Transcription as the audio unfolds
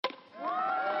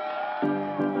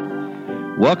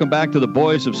Welcome back to the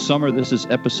Boys of Summer. This is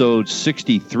episode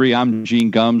 63. I'm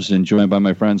Gene Gums, and joined by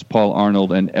my friends Paul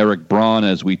Arnold and Eric Braun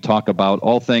as we talk about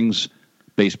all things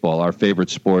baseball, our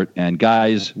favorite sport. And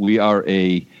guys, we are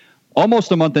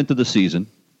almost a month into the season,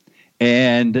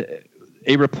 and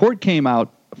a report came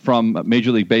out from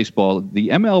Major League Baseball. The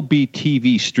MLB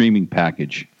TV streaming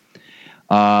package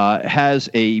has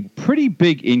a pretty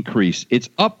big increase. It's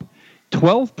up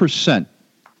 12%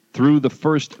 through the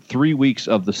first 3 weeks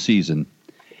of the season,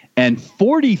 and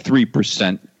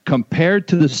 43% compared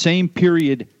to the same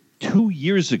period 2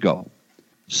 years ago.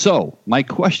 So my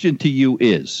question to you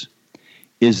is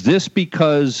this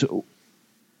because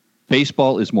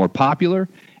baseball is more popular?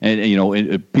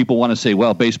 And people want to say,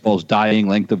 well, baseball's dying,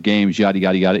 length of games, yada,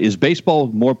 yada, yada. Is baseball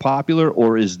more popular,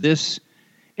 or is this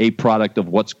a product of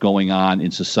what's going on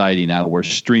in society now where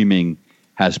streaming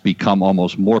has become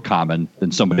almost more common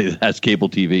than somebody that has cable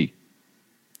TV?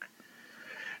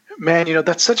 Man,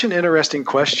 that's such an interesting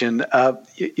question.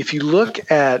 If you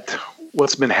look at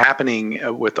what's been happening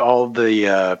with all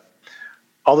the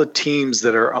teams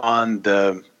that are on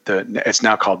the it's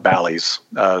now called Bally's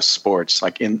sports,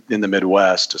 like in the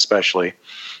Midwest especially,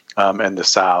 and the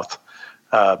South.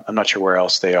 I'm not sure where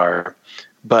else they are,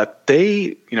 but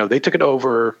they took it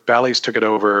over. Bally's took it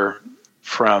over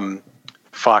from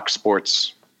Fox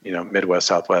Sports, Midwest,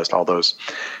 Southwest, all those.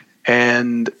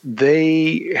 And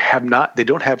they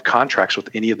don't have contracts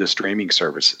with any of the streaming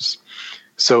services.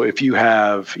 So if you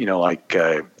have,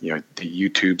 the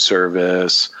YouTube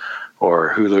service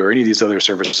or Hulu or any of these other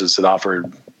services that offer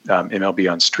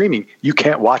MLB on streaming, you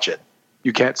can't watch it.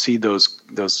 You can't see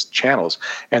those channels.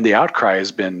 And the outcry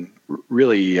has been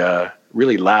really,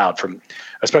 really loud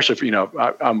especially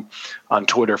I'm on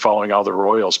Twitter following all the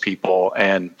Royals people,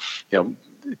 and,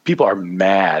 people are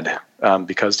mad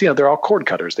because, they're all cord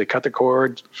cutters. They cut the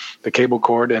cord, the cable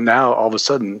cord, and now all of a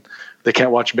sudden they can't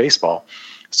watch baseball.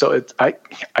 So I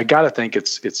got to think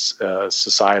it's a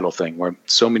societal thing where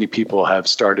so many people have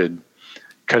started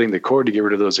cutting the cord to get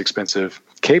rid of those expensive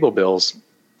cable bills,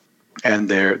 and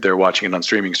they're watching it on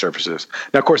streaming services.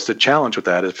 Now, of course, the challenge with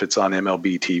that, if it's on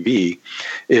MLB TV,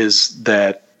 is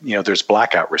that there's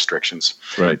blackout restrictions.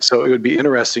 Right. So it would be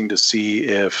interesting to see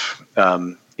if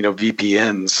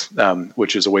VPNs,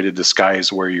 which is a way to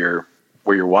disguise where you're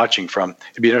watching from.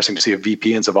 It'd be interesting to see if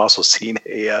VPNs have also seen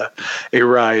a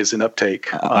rise in uptake.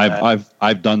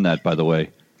 I've done that, by the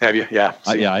way. Have you? Yeah.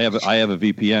 I have a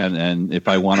VPN, and if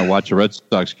I want to watch a Red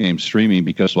Sox game streaming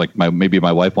because maybe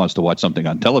my wife wants to watch something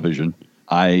on television,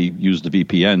 I use the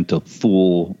VPN to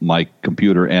fool my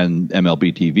computer and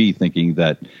MLB TV, thinking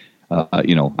that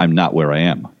I'm not where I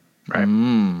am.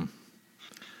 Right.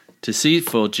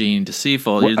 Deceitful, Gene.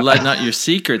 Deceitful. You're letting out your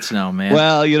secrets now, man.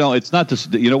 Well, it's not this.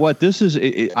 You know what? This is.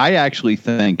 I actually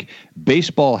think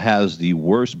baseball has the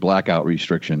worst blackout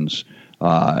restrictions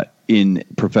in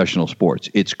professional sports.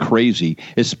 It's crazy,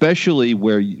 especially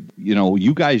where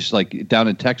you guys like down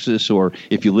in Texas, or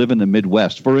if you live in the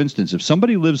Midwest. For instance, if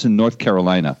somebody lives in North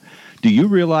Carolina, do you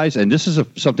realize? And this is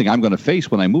something I'm going to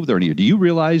face when I move there in a year. Do you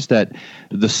realize that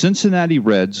the Cincinnati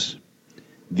Reds,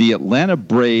 the Atlanta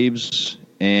Braves,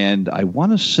 and I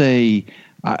want to say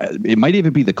it might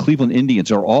even be the Cleveland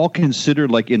Indians are all considered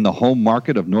like in the home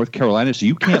market of North Carolina. So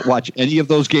you can't watch any of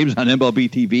those games on MLB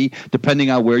TV,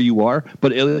 depending on where you are.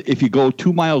 But if you go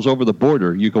 2 miles over the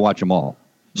border, you can watch them all.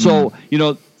 So,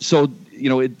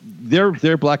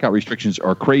 their blackout restrictions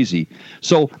are crazy.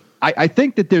 So I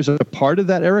think that there's a part of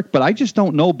that, Eric, but I just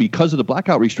don't know because of the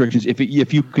blackout restrictions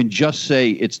if you can just say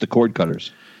it's the cord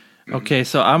cutters. Okay,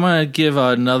 so I'm going to give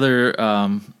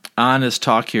another honest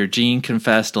talk here. Gene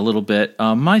confessed a little bit.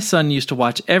 My son used to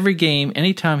watch every game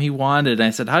anytime he wanted. And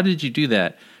I said, how did you do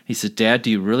that? He said, Dad,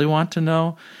 do you really want to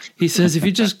know? He says, if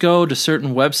you just go to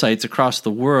certain websites across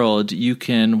the world, you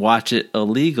can watch it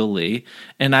illegally.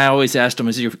 And I always asked him,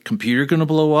 is your computer going to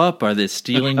blow up? Are they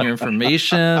stealing your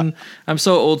information? I'm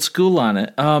so old school on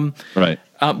it. Right.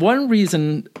 One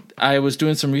reason I was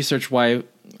doing some research why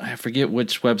I forget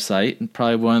which website,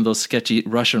 probably one of those sketchy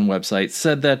Russian websites,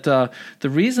 said that the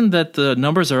reason that the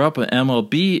numbers are up at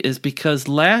MLB is because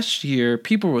last year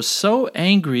people were so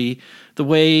angry the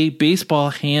way baseball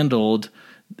handled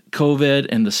COVID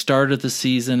and the start of the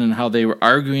season and how they were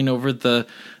arguing over the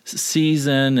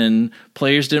season and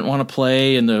players didn't want to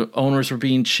play and the owners were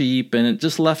being cheap, and it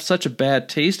just left such a bad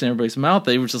taste in everybody's mouth.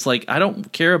 They were just like, I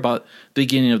don't care about the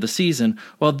beginning of the season.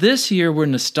 Well, this year we're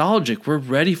nostalgic. We're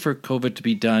ready for COVID to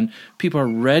be done. People are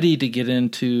ready to get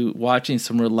into watching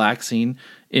some relaxing,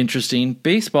 interesting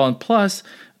baseball. And plus,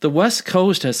 the West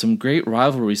Coast has some great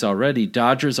rivalries already.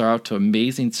 Dodgers are out to an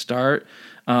amazing start.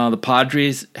 The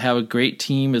Padres have a great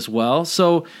team as well.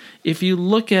 So if you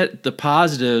look at the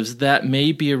positives, that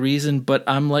may be a reason. But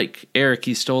I'm like Eric,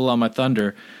 he stole all my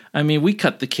thunder. I mean, we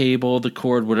cut the cable, the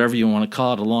cord, whatever you want to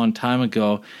call it, a long time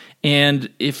ago. And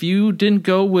if you didn't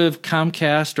go with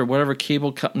Comcast or whatever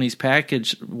cable company's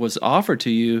package was offered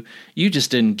to you, you just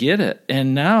didn't get it.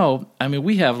 And now, I mean,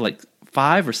 we have like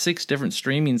 5 or 6 different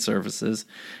streaming services,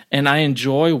 and I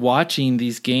enjoy watching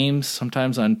these games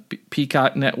sometimes on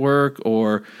Peacock Network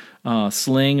or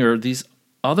Sling or these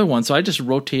other ones. So I just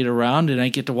rotate around and I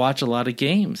get to watch a lot of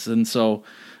games. And so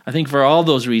I think for all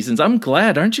those reasons, I'm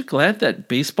glad. Aren't you glad that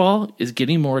baseball is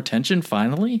getting more attention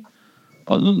finally?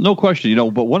 No question,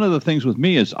 but one of the things with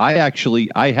me is I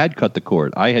had cut the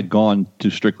cord. I had gone to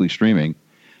strictly streaming.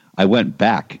 I went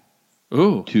back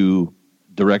to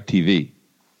DirecTV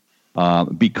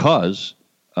because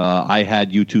I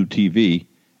had YouTube TV,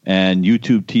 and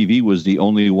YouTube TV was the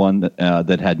only one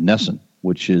that had NESN,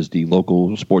 which is the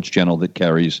local sports channel that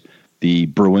carries the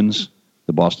Bruins,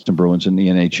 the Boston Bruins in the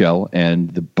NHL, and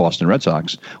the Boston Red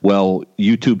Sox. Well,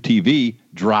 YouTube TV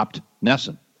dropped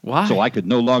NESN. Why? So I could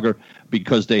no longer,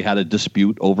 because they had a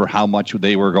dispute over how much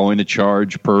they were going to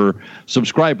charge per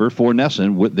subscriber for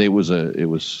NESN. It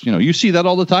was you see that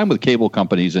all the time with cable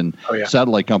companies and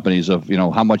satellite companies of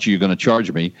how much are you going to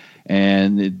charge me,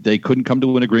 and they couldn't come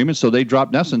to an agreement, so they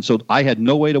dropped NESN. So I had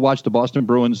no way to watch the Boston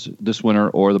Bruins this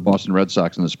winter or the Boston Red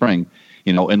Sox in the spring,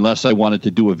 unless I wanted to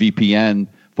do a VPN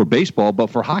for baseball. But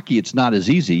for hockey, it's not as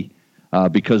easy.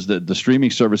 Because the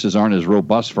streaming services aren't as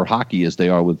robust for hockey as they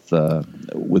are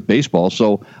with baseball.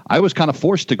 So I was kind of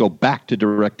forced to go back to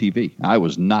DirecTV. I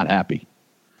was not happy.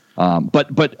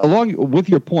 But along with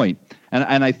your point,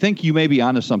 and I think you may be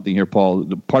onto something here, Paul,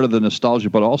 part of the nostalgia,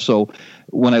 but also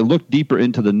when I look deeper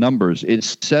into the numbers, it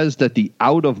says that the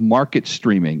out-of-market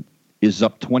streaming is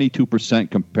up 22%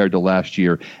 compared to last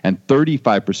year and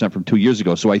 35% from 2 years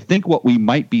ago. So I think what we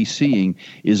might be seeing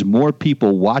is more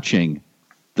people watching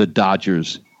the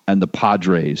Dodgers and the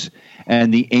Padres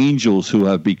and the Angels, who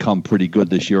have become pretty good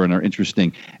this year and are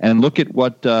interesting. And look at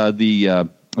what the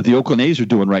Oakland A's are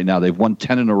doing right now. They've won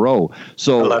 10 in a row.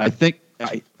 So 11. I think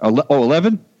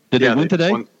 11? Did they win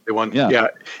today? They won. Yeah,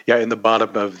 in the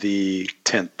bottom of the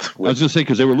 10th. I was going to say,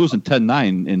 because they were losing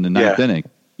 10-9 in the ninth inning.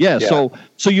 Yeah. So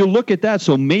you look at that.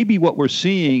 So maybe what we're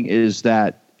seeing is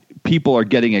that people are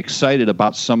getting excited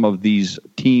about some of these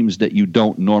teams that you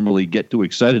don't normally get too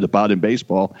excited about in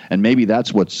baseball, and maybe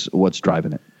that's what's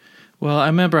driving it. Well, I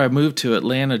remember I moved to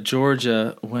Atlanta,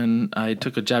 Georgia when I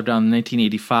took a job down in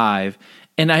 1985,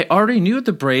 and I already knew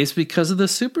the Braves because of the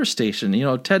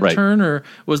Superstation. Ted Turner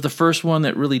was the first one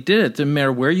that really did it. No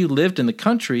matter where you lived in the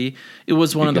country, it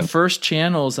was one of the first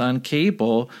channels on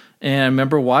cable, and I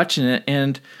remember watching it.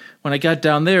 And when I got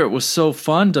down there, it was so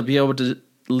fun to be able to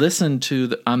listen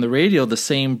to on the radio the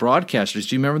same broadcasters.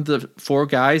 Do you remember the 4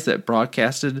 guys that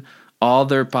broadcasted all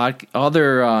their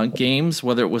games,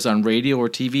 whether it was on radio or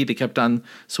TV? They kept on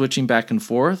switching back and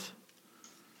forth.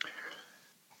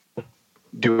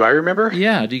 Do I remember?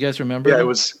 Yeah. Do you guys remember? Yeah, it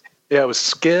was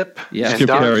Skip. Yeah, and Skip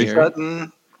Don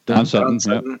Sutton. Don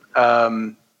Sutton.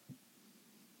 Yep.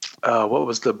 What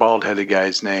was the bald-headed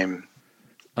guy's name?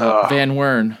 Van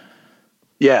Wern.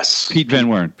 Yes. Pete Van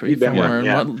Wern. Pete Van Wern.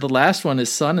 Yeah. The last one,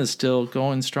 his son is still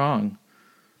going strong.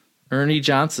 Ernie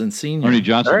Johnson, Sr. Ernie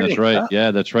Johnson, that's right.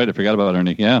 Yeah, that's right. I forgot about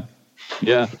Ernie. Yeah,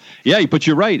 but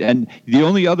you're right. And the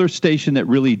only other station that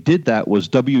really did that was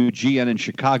WGN in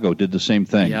Chicago, did the same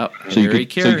thing. Yep. So you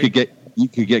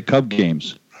could get Cub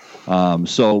games.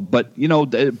 But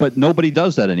nobody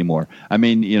does that anymore. I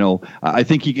mean, I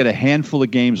think you get a handful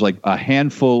of games, like a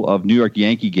handful of New York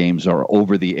Yankee games are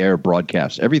over the air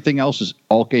broadcasts. Everything else is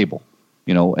all cable.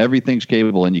 Everything's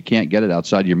cable, and you can't get it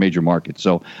outside your major market.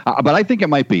 So, but I think it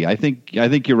might be. I think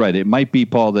you're right. It might be,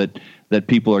 Paul, that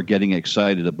people are getting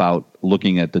excited about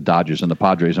looking at the Dodgers and the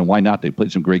Padres, and why not? They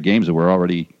played some great games, and we're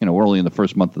already, we're only in the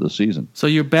first month of the season. So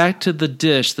you're back to the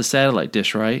dish, the satellite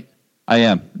dish, right? I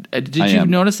am. Did you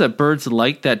notice that birds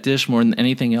like that dish more than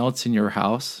anything else in your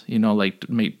house? Like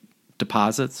to make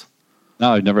deposits?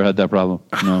 No, I've never had that problem.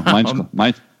 No,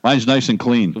 mine's nice and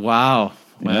clean. Wow.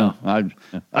 Well,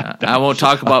 I won't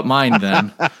talk about mine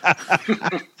then.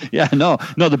 No.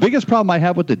 The biggest problem I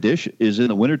have with the dish is in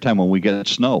the wintertime when we get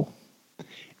snow.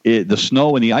 The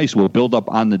snow and the ice will build up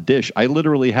on the dish. I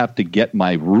literally have to get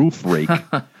my roof rake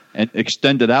and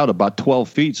extend it out about 12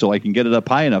 feet so I can get it up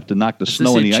high enough to knock the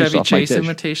snow and the ice off my dish. Chevy Chase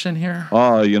imitation here?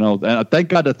 Oh, and thank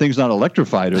God the thing's not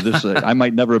electrified, or this I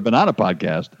might never have been on a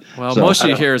podcast. Well, most of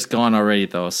your hair is gone already,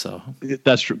 though. So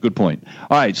that's true. Good point.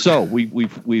 All right, so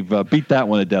we've beat that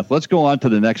one to death. Let's go on to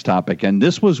the next topic, and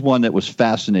this was one that was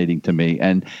fascinating to me.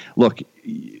 And look,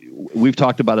 we've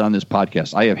talked about it on this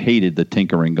podcast. I have hated the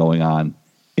tinkering going on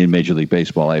in Major League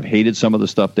Baseball. I've hated some of the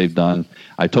stuff they've done.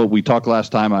 We talked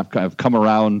last time. I've come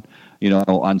around,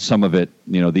 on some of it.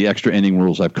 The extra inning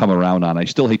rules I've come around on. I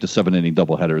still hate the 7-inning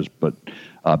doubleheaders, but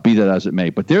be that as it may.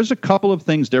 But there's a couple of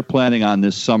things they're planning on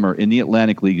this summer in the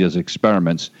Atlantic League as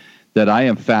experiments that I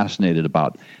am fascinated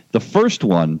about. The first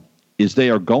one is they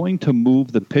are going to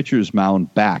move the pitcher's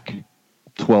mound back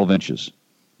 12 inches.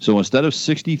 So instead of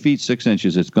 60 feet 6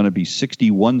 inches, it's going to be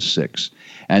 61.6.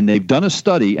 And they've done a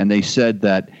study, and they said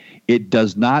that it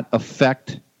does not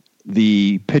affect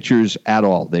the pitchers at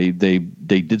all. They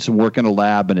did some work in a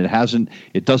lab, and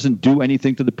it doesn't do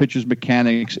anything to the pitcher's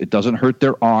mechanics. It doesn't hurt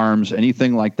their arms,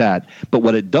 anything like that. But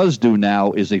what it does do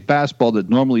now is a fastball that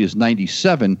normally is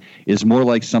 97 is more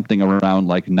like something around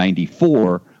like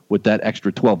 94 with that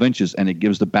extra 12 inches, and it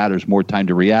gives the batters more time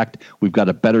to react. We've got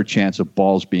a better chance of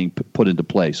balls being put into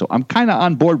play. So I'm kind of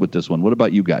on board with this one. What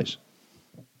about you guys?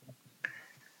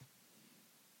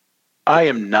 I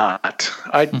am not.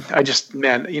 I just,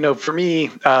 man, for me,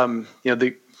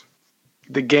 the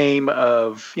game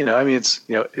of,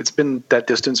 it's been that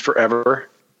distance forever,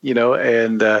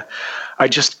 and I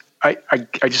just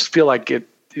feel like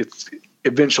it's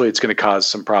eventually it's going to cause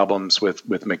some problems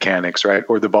with mechanics, right?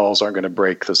 Or the balls aren't going to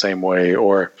break the same way,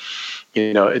 or,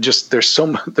 there's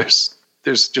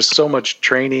just so much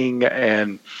training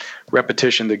and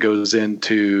repetition that goes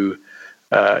into,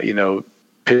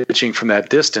 pitching from that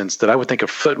distance that I would think a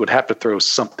foot would have to throw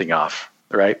something off,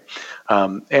 right?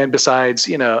 And besides,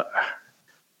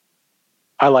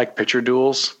 I like pitcher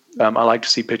duels. I like to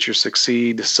see pitchers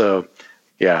succeed. So,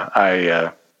 yeah,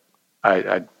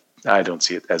 I don't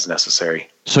see it as necessary.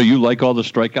 So you like all the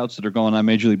strikeouts that are going on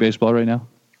Major League Baseball right now?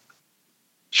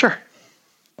 Sure.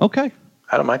 Okay.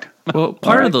 I don't mind. Well,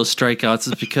 part of those strikeouts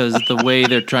is because the way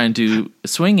they're trying to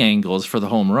swing angles for the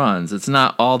home runs. It's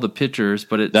not all the pitchers,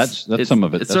 but it's some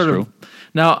of it. That's true.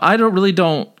 Now,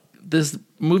 this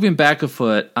moving back a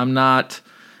foot, I'm not,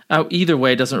 either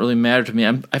way, it doesn't really matter to me.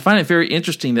 I find it very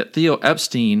interesting that Theo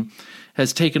Epstein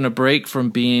has taken a break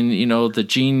from being, the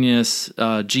genius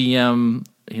GM,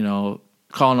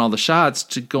 calling all the shots,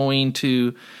 to going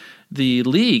to the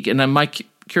league. And my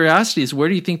curiosity is, where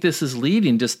do you think this is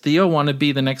leading? Does Theo want to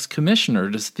be the next commissioner?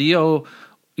 Does Theo,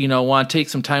 want to take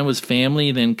some time with his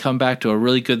family, then come back to a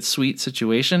really good, sweet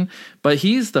situation? But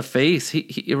he's the face.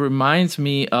 It reminds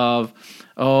me of,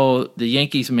 the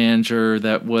Yankees manager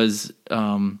that was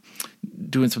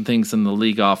doing some things in the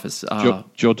league office.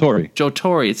 Joe Torre. Joe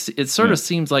Torre. It sort of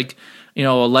seems like, a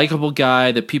likable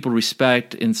guy that people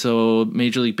respect, and so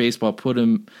Major League Baseball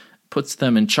puts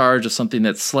them in charge of something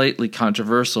that's slightly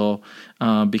controversial,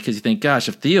 because you think, gosh,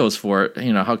 if Theo's for it,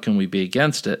 how can we be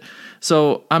against it?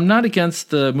 So I'm not against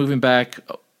the moving back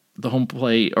the home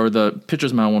plate or the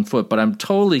pitcher's mound 1 foot, but I'm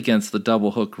totally against the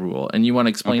double hook rule. And you want to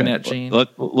explain that, Gene?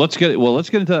 Let's get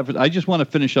into that. I just want to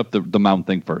finish up the mound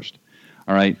thing first.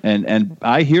 All right. And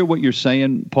I hear what you're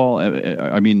saying, Paul.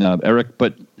 Eric,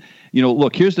 but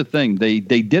look, here's the thing. They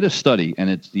did a study, and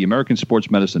it's the American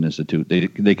Sports Medicine Institute.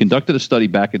 They conducted a study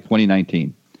back in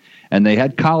 2019, and they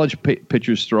had college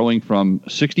pitchers throwing from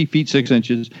 60 feet 6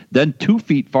 inches, then 2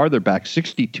 feet farther back,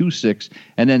 62.6,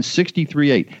 and then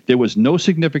 63.8. There was no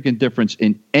significant difference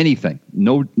in anything.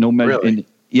 No measure. Really?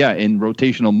 In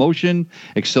rotational motion,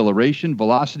 acceleration,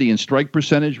 velocity, and strike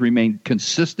percentage remained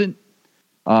consistent.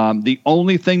 The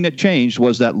only thing that changed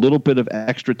was that little bit of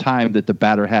extra time that the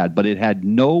batter had, but it had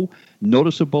no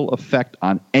noticeable effect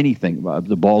on anything.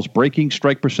 The ball's breaking,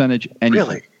 strike percentage, anything.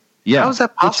 Really? Yeah. How is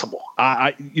that possible?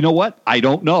 You know what? I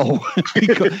don't know.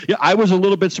 I was a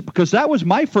little bit, because that was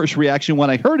my first reaction when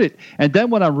I heard it. And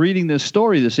then when I'm reading this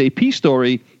story, this AP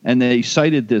story, and they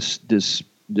cited this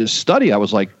study, I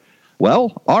was like,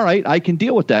 well, all right, I can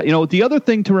deal with that. The other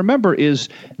thing to remember is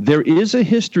there is a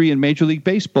history in Major League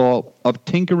Baseball of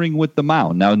tinkering with the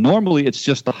mound. Now, normally it's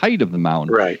just the height of the mound.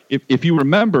 Right. If you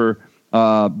remember,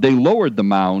 they lowered the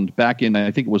mound back in, I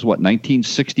think it was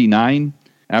 1969,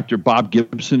 after Bob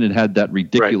Gibson had that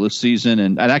ridiculous season.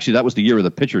 And actually, that was the year of the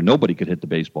pitcher. Nobody could hit the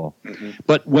baseball. Mm-hmm.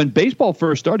 But when baseball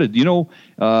first started,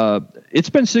 it's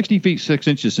been 60 feet 6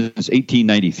 inches since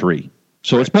 1893.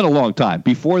 So It's been a long time.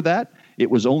 Before that, it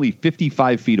was only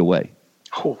 55 feet away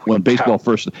when baseball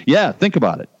first. Yeah, think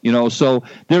about it. So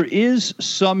there is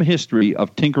some history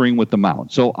of tinkering with the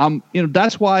mound. So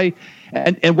that's why,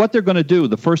 and what they're going to do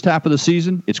the first half of the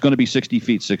season, it's going to be 60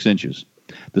 feet 6 inches.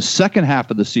 The second half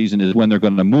of the season is when they're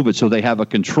going to move it. So they have a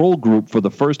control group for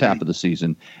the first half of the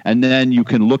season, and then you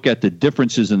can look at the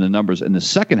differences in the numbers in the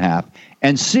second half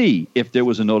and see if there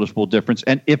was a noticeable difference,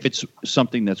 and if it's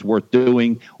something that's worth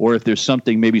doing, or if there's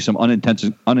something, maybe some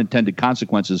unintended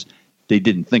consequences they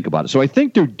didn't think about it. So I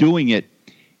think they're doing it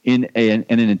in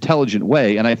an intelligent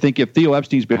way. And I think if Theo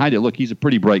Epstein's behind it, look, he's a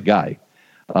pretty bright guy.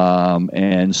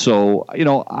 And so,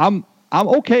 I'm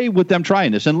okay with them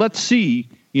trying this. And let's see,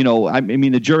 I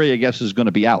mean, the jury, I guess, is going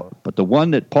to be out. But the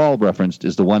one that Paul referenced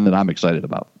is the one that I'm excited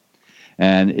about.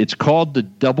 And it's called the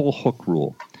double hook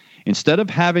rule. Instead of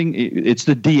having, it's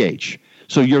the DH.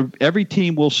 So every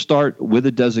team will start with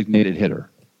a designated hitter.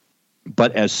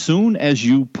 But as soon as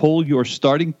you pull your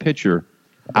starting pitcher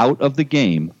out of the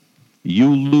game,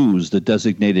 you lose the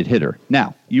designated hitter.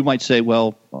 Now, you might say,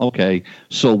 well, okay,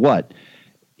 so what?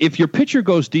 If your pitcher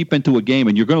goes deep into a game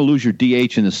and you're going to lose your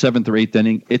DH in the 7th or 8th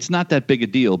inning, it's not that big a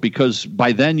deal because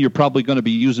by then you're probably going to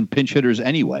be using pinch hitters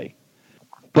anyway.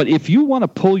 But if you want to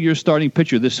pull your starting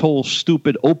pitcher, this whole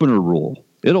stupid opener rule,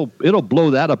 it'll blow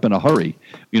that up in a hurry.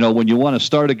 When you want to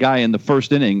start a guy in the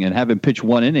first inning and have him pitch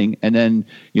 1 inning and then,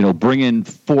 bring in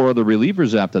 4 other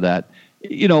relievers after that,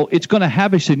 it's going to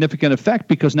have a significant effect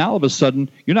because now all of a sudden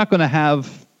you're not going to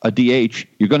have a DH.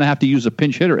 You're going to have to use a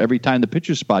pinch hitter every time the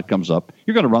pitcher spot comes up.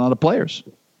 You're going to run out of players.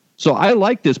 So I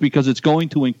like this because it's going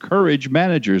to encourage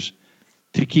managers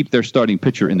to keep their starting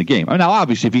pitcher in the game. Now,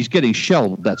 obviously, if he's getting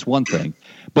shelled, that's one thing.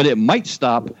 But it might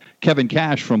stop Kevin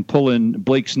Cash from pulling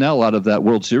Blake Snell out of that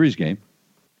World Series game.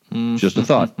 Just a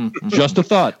thought. Just a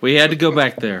thought. We had to go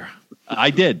back there. I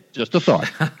did. Just a thought.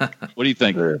 What do you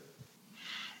think?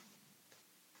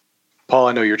 Paul,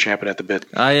 I know you're champing at the bit.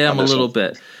 I am a little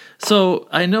bit. So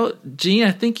I know, Gene,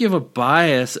 I think you have a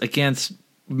bias against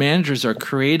managers are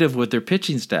creative with their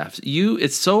pitching staffs.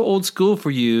 It's so old school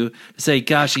for you to say,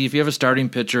 gosh, if you have a starting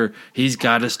pitcher, he's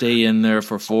got to stay in there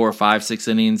for 4, 5, 6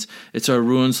 innings. It sort of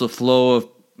ruins the flow of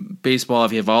baseball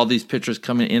if you have all these pitchers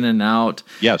coming in and out.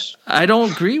 Yes. I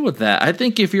don't agree with that. I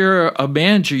think if you're a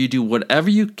manager, you do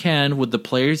whatever you can with the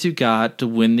players you got to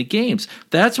win the games.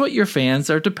 That's what your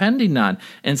fans are depending on.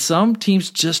 And some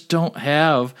teams just don't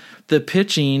have the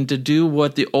pitching to do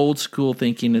what the old school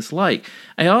thinking is like.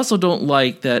 I also don't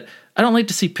like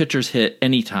to see pitchers hit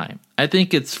anytime. I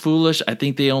think it's foolish. I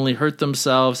think they only hurt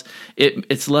themselves.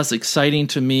 It's less exciting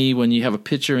to me when you have a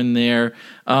pitcher in there.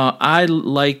 I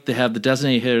like to have the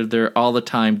designated hitter there all the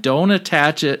time. Don't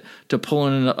attach it to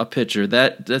pulling a pitcher.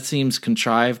 That seems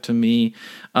contrived to me.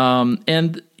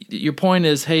 And your point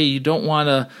is, hey, you don't want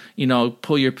to,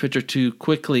 pull your pitcher too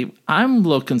quickly. I'm a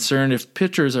little concerned if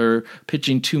pitchers are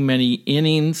pitching too many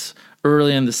innings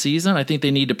early in the season. I think they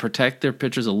need to protect their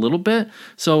pitchers a little bit.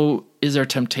 So is there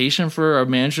temptation for a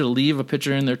manager to leave a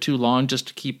pitcher in there too long just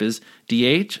to keep his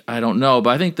DH? I don't know. But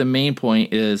I think the main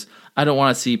point is I don't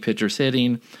want to see pitchers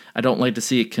hitting. I don't like to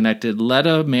see it connected. Let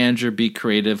a manager be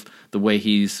creative the way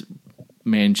he's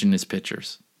managing his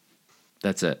pitchers.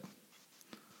 That's it.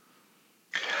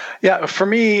 Yeah, for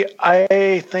me,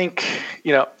 I think,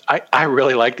 I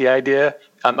really like the idea.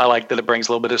 I like that it brings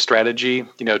a little bit of strategy,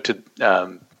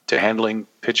 to handling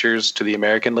pitchers to the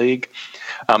American League.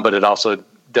 But it also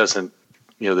doesn't,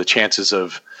 the chances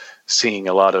of seeing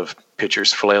a lot of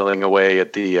pitchers flailing away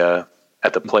at the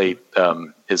plate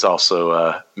is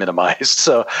also minimized.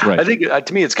 So right. I think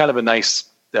to me, it's kind of a nice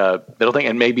middle thing,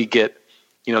 and maybe get,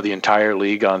 the entire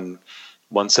league on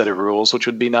one set of rules, which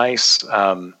would be nice.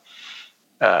 That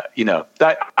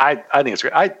I think it's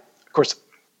great.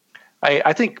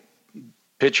 I think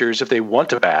pitchers, if they want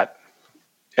to bat,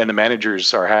 and the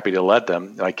managers are happy to let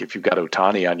them, like if you've got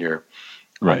Ohtani on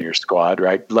your squad,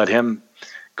 right? Let him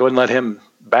go and let him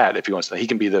bat if he wants to. He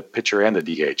can be the pitcher and the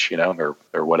DH,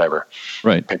 or whatever.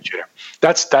 Right. Pinch hitter.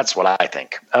 That's what I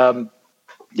think.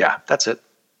 That's it.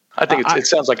 I think it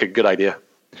sounds like a good idea.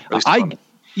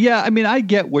 Yeah, I mean, I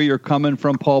get where you're coming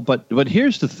from, Paul, but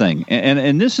here's the thing,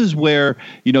 and this is where,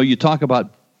 you talk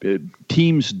about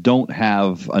teams don't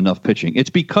have enough pitching.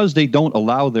 It's because they don't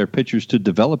allow their pitchers to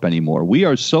develop anymore. We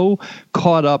are so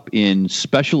caught up in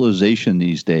specialization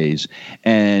these days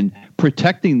and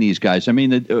protecting these guys. I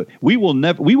mean, we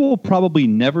will probably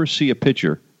never see a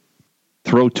pitcher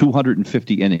throw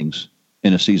 250 innings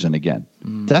in a season again.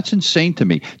 That's insane to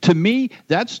me. To me,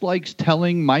 that's like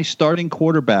telling my starting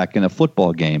quarterback in a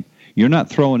football game, you're not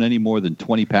throwing any more than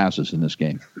 20 passes in this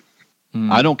game.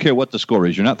 I don't care what the score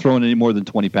is. You're not throwing any more than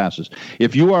 20 passes.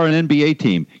 If you are an NBA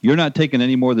team, you're not taking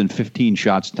any more than 15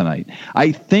 shots tonight.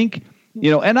 I think,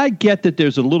 and I get that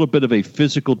there's a little bit of a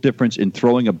physical difference in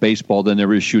throwing a baseball than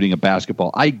there is shooting a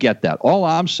basketball. I get that. All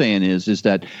I'm saying is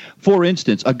that, for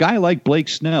instance, a guy like Blake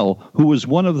Snell, who was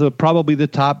one of probably the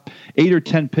top 8 or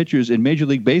 10 pitchers in Major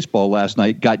League Baseball last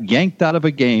night, got yanked out of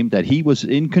a game that he was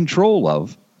in control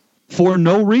of for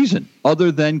no reason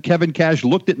other than Kevin Cash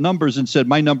looked at numbers and said,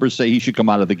 my numbers say he should come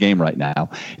out of the game right now.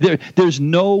 There's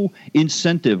no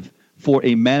incentive for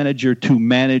a manager to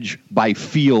manage by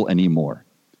feel anymore.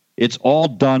 It's all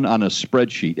done on a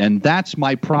spreadsheet, and that's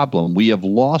my problem. We have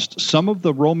lost some of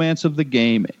the romance of the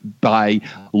game by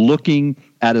looking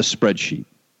at a spreadsheet.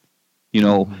 You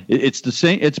know, it's the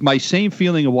same. It's my same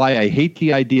feeling of why I hate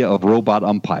the idea of robot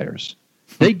umpires.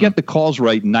 They get the calls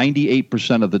right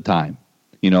 98% of the time.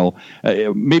 You know,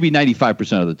 maybe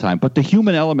 95% of the time. But the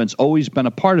human element's always been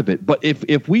a part of it. But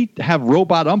if we have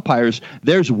robot umpires,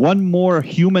 there's one more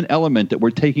human element that we're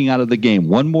taking out of the game,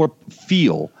 one more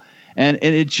feel. And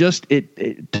it just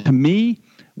to me,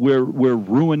 we're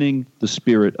ruining the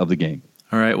spirit of the game.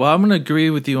 All right. Well, I'm going to agree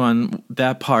with you on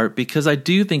that part because I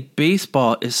do think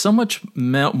baseball is so much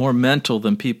more mental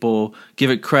than people give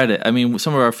it credit. I mean,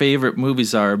 some of our favorite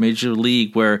movies are Major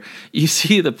League, where you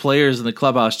see the players in the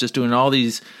clubhouse just doing all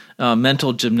these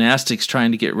mental gymnastics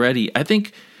trying to get ready. I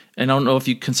think, and I don't know if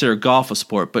you consider golf a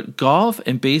sport, but golf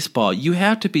and baseball, you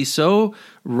have to be so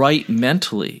right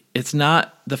mentally. It's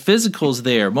not the physical's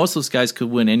there. Most of those guys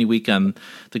could win any week on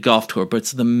the golf tour, but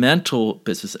it's the mental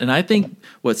business. And I think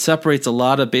what separates a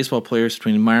lot of baseball players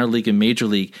between minor league and major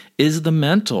league is the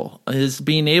mental, is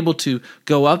being able to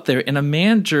go out there. And a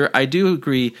manager, I do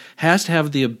agree, has to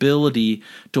have the ability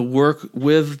to work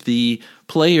with the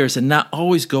players and not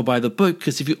always go by the book.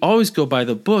 Because if you always go by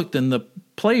the book, then the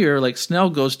player like Snell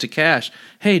goes to Cash,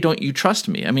 hey, don't you trust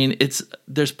me? I mean,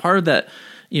 there's part of that,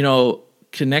 you know,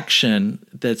 connection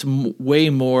that's way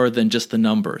more than just the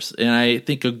numbers. And I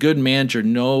think a good manager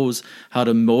knows how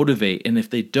to motivate. And if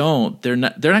they don't, they're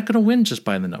not going to win just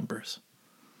by the numbers.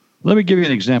 Let me give you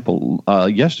an example.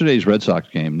 Yesterday's Red Sox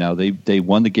game. Now they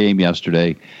won the game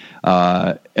yesterday.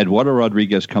 Eduardo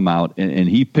Rodriguez come out and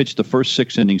he pitched the first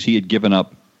 6 innings. He had given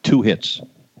up 2 hits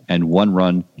and 1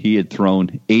 run. He had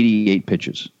thrown 88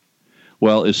 pitches.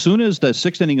 Well, as soon as the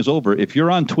 6th inning is over, if you're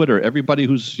on Twitter, everybody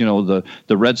who's, you know,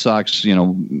 the Red Sox, you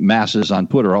know, masses on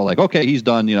Twitter are all like, okay, he's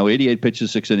done, you know, 88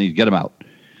 pitches, 6 innings, get him out.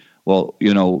 Well,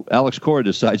 you know, Alex Cora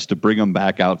decides to bring him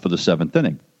back out for the 7th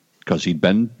inning because he'd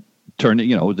been turning,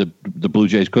 you know, the Blue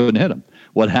Jays couldn't hit him.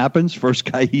 What happens?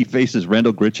 First guy he faces,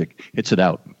 Randall Grichuk, hits it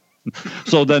out.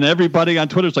 So then everybody on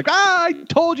Twitter is like, I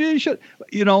told you should,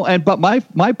 you know, but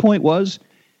my point was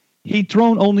he'd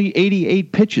thrown only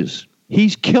 88 pitches.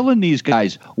 He's killing these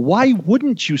guys. Why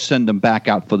wouldn't you send them back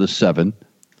out for the 7?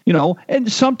 You know,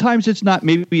 and sometimes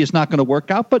maybe it's not going to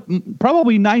work out, but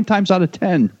probably 9 times out of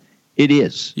 10, it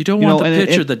is. You don't want the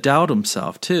pitcher to doubt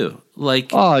himself, too. Like,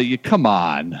 oh, you come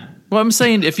on. Well, I'm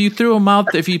saying if you threw him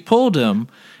out, if you pulled him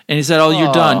and he said, oh,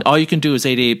 you're done, all you can do is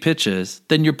 88 pitches,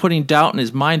 then you're putting doubt in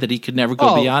his mind that he could never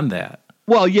go beyond that.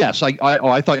 Well, yes.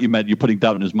 I thought you meant you're putting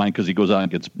doubt in his mind because he goes out and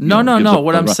gets No.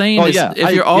 What I'm saying is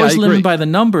if you're always living by the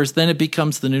numbers, then it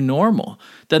becomes the new normal.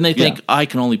 Then they think, I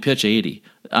can only pitch 80.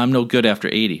 I'm no good after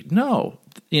 80. No.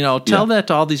 You know, tell that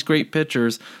to all these great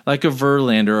pitchers like a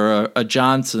Verlander or a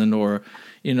Johnson or,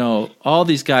 you know, all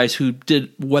these guys who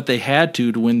did what they had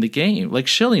to win the game. Like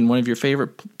Schilling, one of your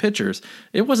favorite pitchers.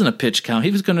 It wasn't a pitch count.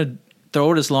 He was going to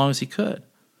throw it as long as he could.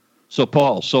 So,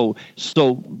 Paul,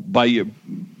 by your...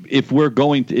 If we're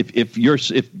going to,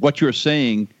 if what you're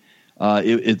saying,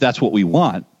 if that's what we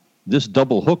want, this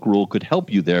double hook rule could help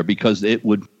you there because it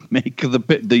would make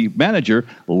the manager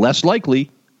less likely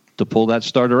to pull that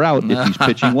starter out if he's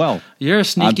pitching well. You're a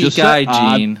sneaky guy,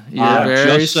 Gene. You're a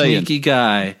very sneaky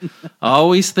guy.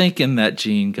 Always thinking that,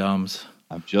 Gene Gums.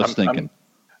 I'm just thinking.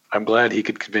 I'm glad he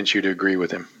could convince you to agree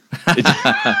with him.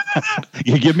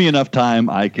 You give me enough time,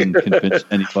 I can convince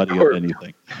anybody of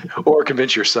anything, or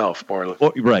convince yourself more.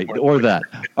 Or that.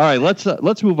 All right,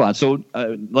 let's move on. So,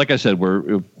 like I said,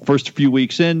 we're first few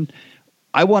weeks in.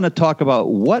 I want to talk about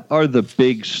what are the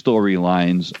big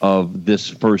storylines of this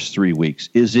first 3 weeks.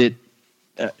 Is it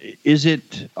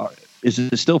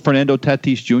still Fernando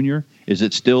Tatis Jr.? Is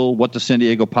it still what the San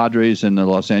Diego Padres and the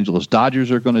Los Angeles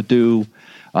Dodgers are going to do?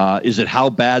 Is it how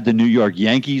bad the New York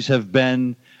Yankees have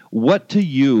been? What to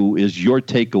you is your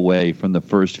takeaway from the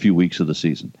first few weeks of the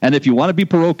season? And if you want to be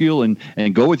parochial and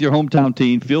go with your hometown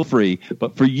team, feel free.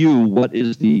 But for you,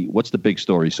 what's the big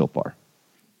story so far?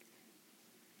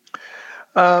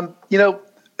 You know,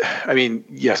 I mean,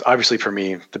 yes, obviously for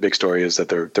me, the big story is that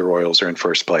the Royals are in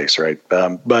first place, right?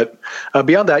 But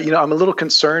beyond that, you know, I'm a little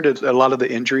concerned at a lot of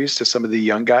the injuries to some of the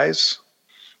young guys.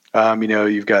 You know,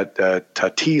 you've got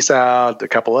Tatis out, a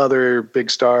couple other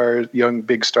young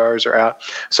big stars are out.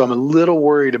 So I'm a little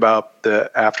worried about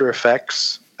the after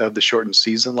effects of the shortened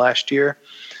season last year.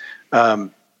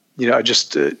 You know,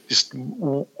 just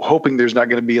hoping there's not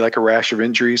going to be like a rash of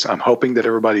injuries. I'm hoping that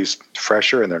everybody's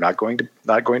fresher and they're not going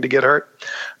to get hurt.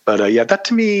 But that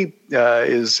to me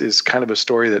is kind of a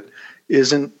story that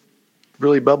isn't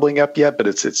really bubbling up yet, but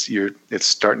it's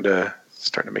starting to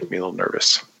make me a little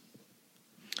nervous.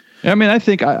 I mean, I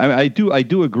think I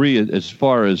do agree as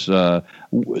far as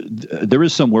there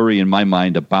is some worry in my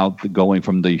mind about going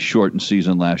from the shortened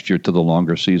season last year to the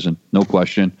longer season, no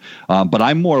question. But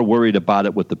I'm more worried about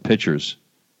it with the pitchers,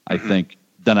 I think,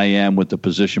 than I am with the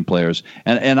position players.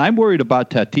 And I'm worried about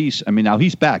Tatis. I mean, now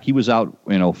he's back. He was out,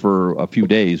 for a few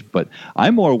days, but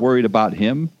I'm more worried about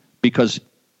him because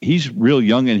he's real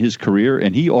young in his career,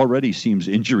 and he already seems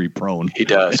injury prone. He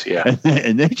does, yeah.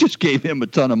 And they just gave him a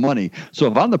ton of money. So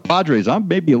if I'm the Padres, I'm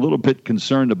maybe a little bit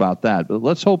concerned about that. But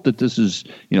let's hope that this is,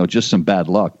 just some bad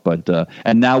luck. But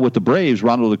and now with the Braves,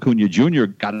 Ronald Acuna Jr.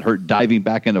 got hurt diving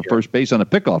back into first base on a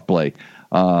pickoff play.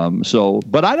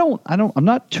 But I'm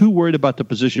not too worried about the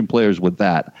position players with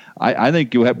that. I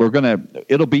think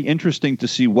it'll be interesting to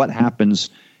see what happens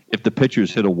if the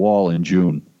pitchers hit a wall in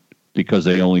June. Because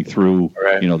they only threw,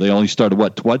 they only started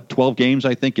 12 games,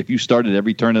 I think. If you started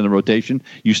every turn in the rotation,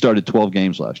 you started 12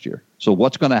 games last year. So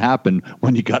what's going to happen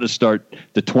when you got to start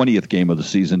the 20th game of the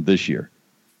season this year?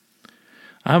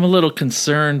 I'm a little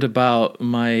concerned about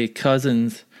my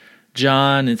cousins,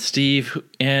 John and Steve,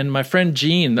 and my friend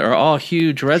Gene. They're all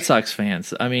huge Red Sox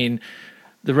fans. I mean,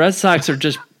 the Red Sox are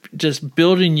just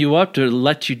building you up to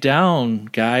let you down,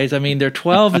 guys. I mean, they're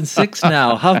 12-6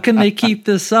 now. How can they keep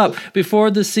this up? Before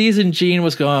the season, Gene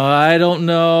was going, I don't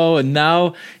know. And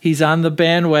now he's on the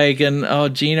bandwagon. Oh,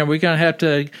 Gene, are we going to have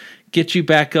to get you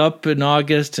back up in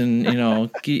August and,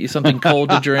 get you something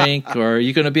cold to drink? Or are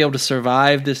you going to be able to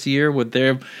survive this year with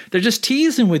they're just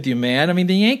teasing with you, man. I mean,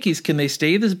 the Yankees, can they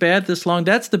stay this bad this long?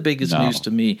 That's the biggest news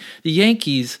to me. The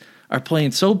Yankees are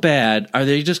playing so bad. Are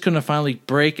they just going to finally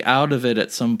break out of it at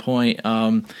some point?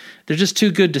 They're just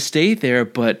too good to stay there,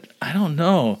 but I don't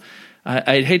know.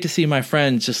 I'd hate to see my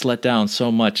friends just let down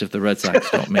so much if the Red Sox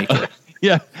don't make it.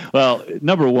 Yeah. Well,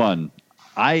 number one,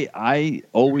 I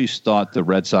always thought the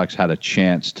Red Sox had a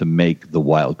chance to make the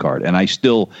wild card, and I'm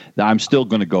still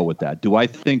going to go with that. Do I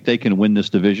think they can win this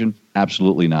division?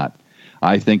 Absolutely not.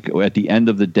 I think at the end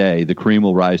of the day, the cream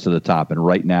will rise to the top. And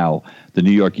right now, the New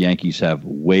York Yankees have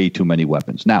way too many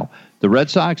weapons. Now, the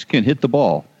Red Sox can hit the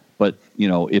ball, but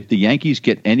if the Yankees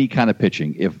get any kind of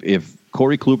pitching, if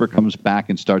Corey Kluber comes back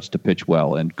and starts to pitch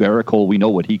well, and Garrett Cole, we know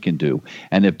what he can do,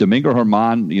 and if Domingo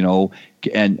Germán,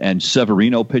 and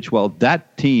Severino pitch well,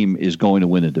 that team is going to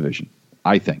win the division,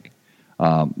 I think.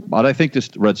 But I think this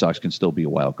Red Sox can still be a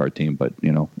wild card team. But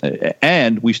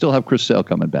and we still have Chris Sale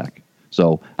coming back.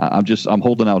 So I'm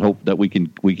holding out hope that we can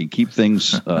keep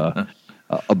things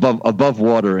above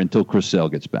water until Chris Sale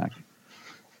gets back.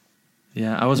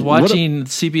 Yeah, I was watching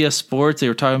CBS Sports. They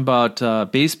were talking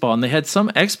about baseball, and they had some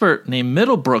expert named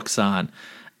Middlebrooks on.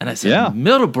 And I said,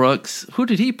 Middlebrooks, who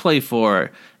did he play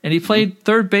for? And he played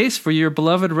third base for your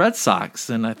beloved Red Sox.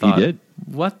 And I thought, he did.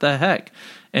 What the heck?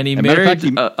 And he married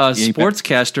a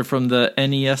sportscaster from the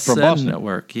NESN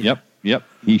network. Yeah. Yep,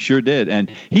 he sure did. And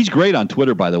he's great on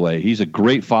Twitter, by the way. He's a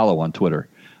great follow on Twitter.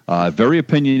 Very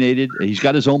opinionated. He's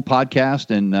got his own podcast,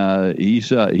 and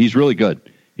he's really good.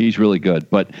 He's really good.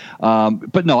 But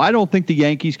no, I don't think the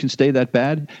Yankees can stay that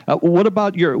bad. What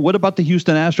about the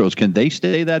Houston Astros? Can they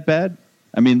stay that bad?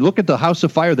 I mean, look at the House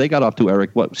of Fire they got off to,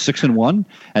 Eric. 6-1,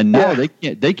 and now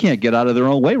they can't get out of their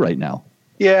own way right now.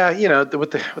 Yeah,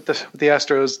 with the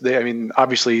Astros,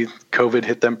 obviously COVID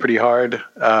hit them pretty hard.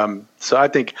 So I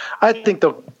think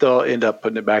they'll end up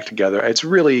putting it back together. I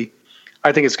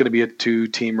think it's going to be a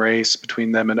 2-team race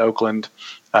between them and Oakland.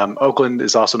 Oakland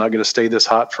is also not going to stay this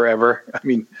hot forever. I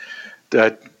mean,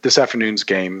 this afternoon's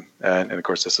game, and of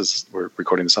course we're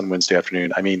recording this on Wednesday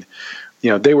afternoon. I mean,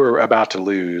 they were about to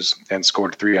lose and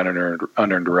scored 3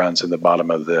 unearned runs in the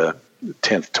bottom of the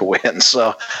 10th to win.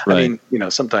 So, right. I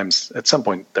mean, sometimes at some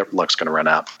point their luck's going to run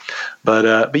out.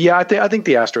 But yeah, I think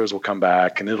the Astros will come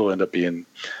back, and it'll end up being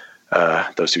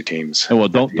those two teams. Oh, well,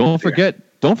 don't forget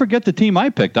the team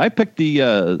I picked. I picked the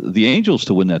Angels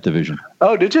to win that division.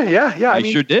 Oh, did you? Yeah. I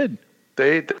sure did.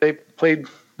 They played.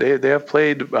 They have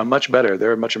played much better.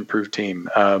 They're a much improved team,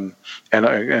 and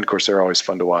of course they're always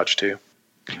fun to watch too.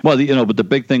 Well, but the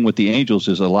big thing with the Angels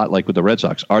is a lot like with the Red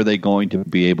Sox. Are they going to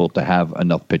be able to have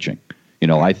enough pitching?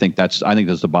 I think that's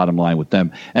the bottom line with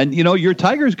them. And your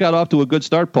Tigers got off to a good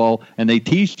start, Paul, and they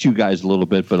teased you guys a little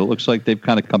bit, but it looks like they've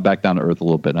kind of come back down to earth a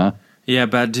little bit, huh? Yeah,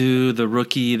 Baddoo, the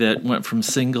rookie that went from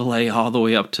single A all the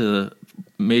way up to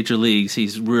major leagues,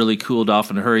 he's really cooled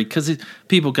off in a hurry because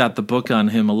people got the book on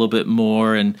him a little bit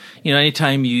more. And,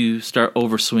 anytime you start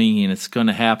overswinging, it's going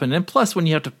to happen. And plus, when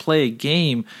you have to play a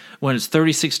game when it's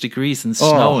 36 degrees and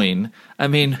snowing, I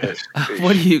mean,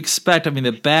 what do you expect? I mean,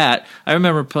 the bat, I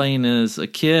remember playing as a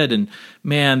kid, and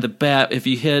man, the bat, if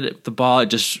you hit the ball, it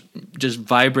just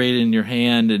vibrated in your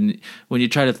hand. And when you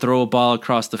try to throw a ball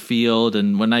across the field,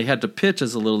 and when I had to pitch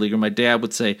as a little leaguer, my dad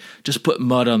would say, just put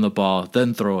mud on the ball,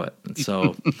 then throw it. And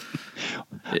so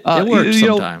it works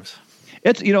sometimes.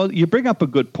 It's you bring up a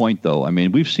good point, though. I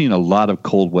mean, we've seen a lot of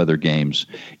cold weather games.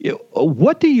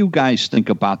 What do you guys think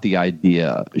about the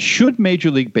idea? Should Major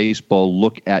League Baseball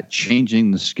look at changing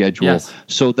the schedule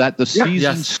so that the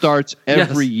season starts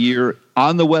every year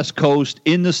on the West Coast,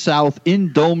 in the South,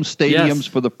 in dome stadiums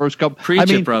for the first couple? Preach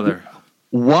it, brother.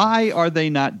 Why are they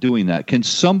not doing that? Can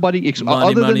somebody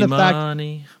other than the fact?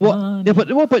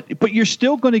 But you're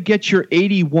still going to get your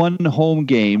 81 home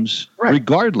games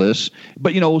regardless.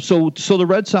 But so the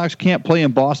Red Sox can't play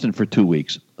in Boston for 2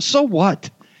 weeks. So what?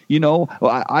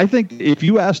 I think if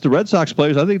you ask the Red Sox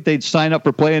players, I think they'd sign up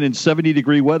for playing in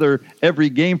 70-degree weather every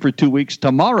game for 2 weeks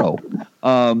tomorrow.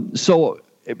 What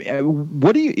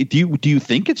do you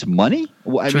think it's money?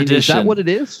 I mean, is that what it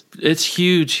is? It's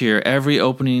huge here. Every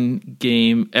opening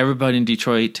game, everybody in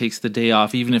Detroit takes the day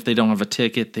off, even if they don't have a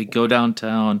ticket. They go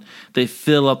downtown. They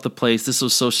fill up the place. This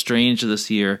was so strange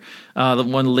this year. The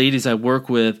one of the ladies I work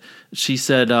with, she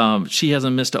said she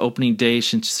hasn't missed an opening day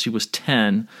since she was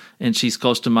 10, and she's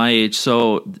close to my age.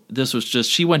 So this was just,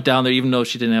 she went down there even though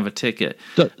she didn't have a ticket.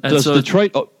 Does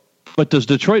Detroit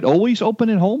always open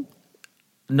at home?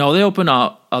 No, they open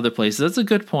up other places. That's a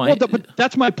good point. Well, but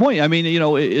that's my point. I mean,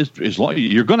 as long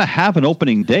you're going to have an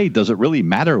opening day, does it really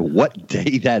matter what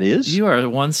day that is? You are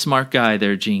one smart guy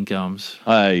there, Gene Gums.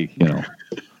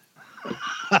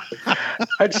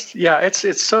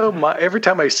 It's so every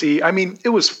time I see. I mean, it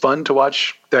was fun to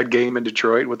watch that game in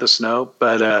Detroit with the snow,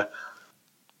 but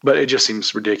it just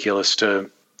seems ridiculous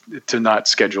to not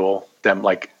schedule them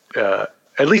like.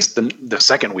 At least the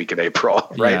second week in April,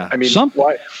 right? Yeah. I mean,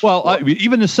 why? Well,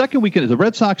 even the second weekend, the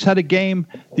Red Sox had a game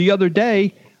the other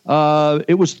day.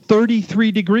 It was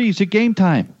 33 degrees at game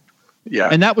time. Yeah,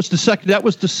 and that was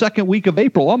the second week of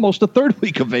April, almost the third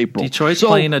week of April. Detroit's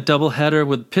playing a doubleheader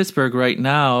with Pittsburgh right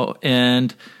now,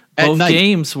 and both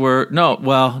games were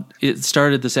it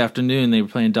started this afternoon. They were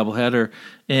playing doubleheader,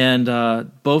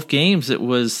 and both games it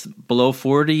was below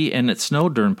 40, and it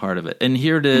snowed during part of it. And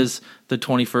here it is, the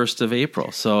 21st of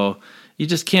April. So you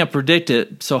just can't predict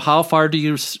it. So how far do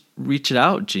you reach it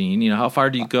out, Gene? How far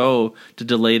do you go to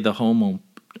delay the home?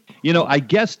 I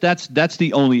guess that's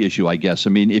the only issue, I guess. I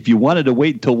mean, if you wanted to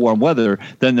wait until warm weather,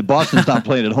 then the Boston's not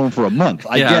playing at home for a month.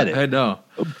 I get it. I know.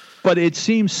 But it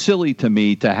seems silly to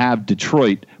me to have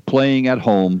Detroit playing at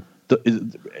home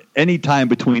any time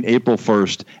between April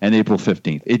 1st and April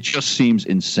 15th. It just seems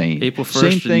insane. April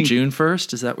 1st and June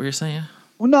 1st? Is that what you're saying?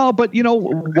 Well, no, but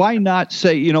why not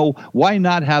why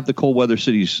not have the cold weather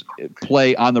cities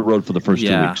play on the road for the first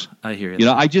 2 weeks? I hear you.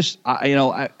 I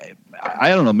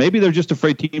don't know. Maybe they're just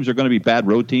afraid teams are going to be bad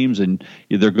road teams and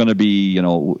they're going to be,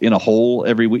 in a hole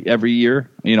every year.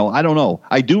 I don't know.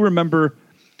 I do remember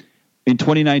in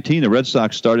 2019, the Red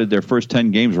Sox started their first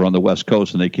 10 games were on the West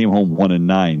Coast, and they came home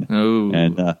 1-9. Oh.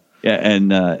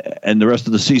 And the rest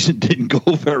of the season didn't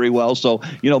go very well. So,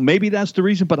 maybe that's the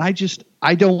reason. But I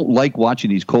don't like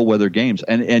watching these cold weather games.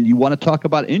 And you want to talk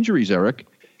about injuries, Eric?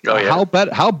 Oh, yeah.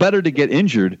 How better to get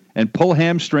injured and pull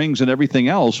hamstrings and everything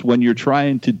else when you're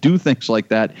trying to do things like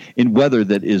that in weather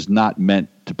that is not meant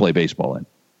to play baseball in?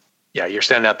 Yeah, you're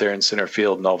standing out there in center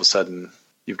field, and all of a sudden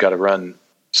you've got to run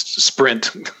sprint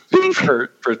for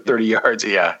 30 yards.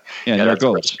 Yeah, there it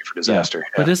goes. For disaster.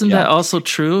 Yeah. But isn't that also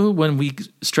true when we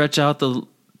stretch out the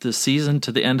season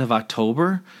to the end of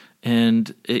October?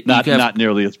 And not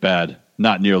nearly as bad.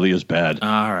 Not nearly as bad.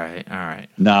 All right.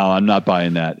 No, I'm not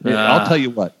buying that. I'll tell you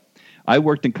what. I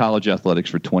worked in college athletics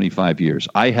for 25 years.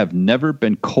 I have never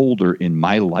been colder in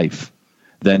my life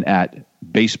than at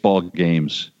baseball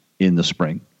games in the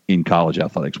spring in college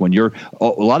athletics. When a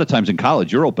lot of times in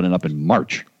college, you're opening up in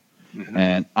March. Mm-hmm.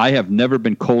 And I have never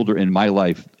been colder in my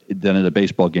life than at a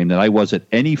baseball game than I was at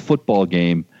any football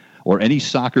game or any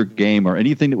soccer game or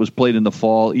anything that was played in the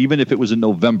fall. Even if it was in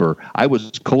November, I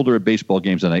was colder at baseball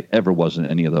games than I ever was in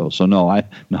any of those. So no, I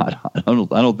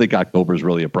don't think October is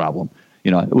really a problem.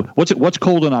 What's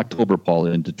cold in October, Paul,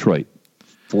 in Detroit?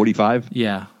 45?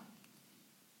 Yeah,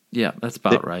 that's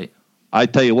about right. I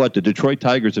tell you what, the Detroit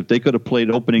Tigers, if they could have played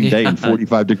opening day in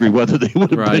 45-degree weather, they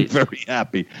would have been very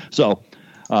happy. So,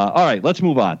 all right, let's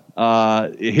move on.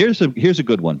 Here's a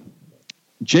good one.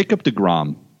 Jacob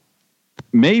deGrom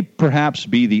may perhaps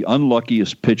be the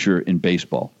unluckiest pitcher in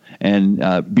baseball. And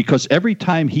because every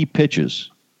time he pitches,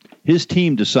 his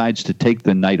team decides to take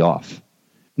the night off.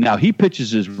 Now, he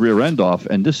pitches his rear end off,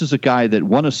 and this is a guy that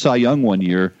won a Cy Young one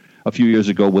year, a few years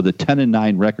ago, with a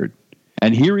 10-9 record.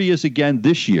 And here he is again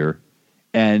this year,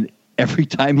 and every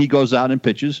time he goes out and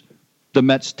pitches, the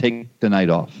Mets take the night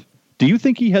off. Do you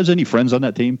think he has any friends on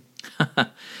that team?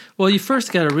 Well, you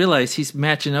first got to realize he's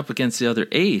matching up against the other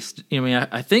ace. I mean,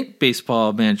 I think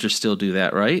baseball managers still do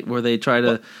that, right? Where they try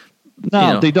to...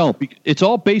 No, they don't. It's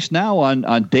all based now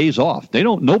on days off. They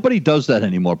don't. Nobody does that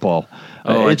anymore, Paul.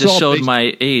 Oh, I just showed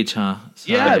my age, huh?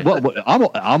 Sorry. Yeah,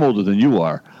 well, I'm older than you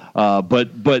are.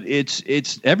 But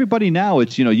it's everybody now.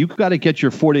 It's you got to get your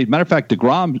 4 days. Matter of fact,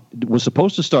 DeGrom was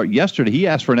supposed to start yesterday. He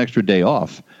asked for an extra day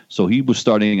off, so he was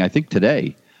starting I think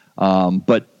today.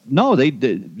 But no,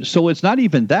 so it's not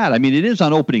even that. I mean, it is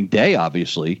on opening day,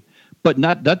 obviously, but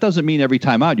that doesn't mean every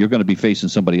time out you're going to be facing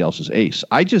somebody else's ace.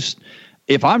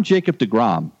 If I'm Jacob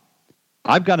DeGrom,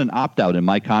 I've got an opt-out in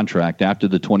my contract after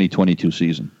the 2022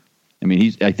 season. I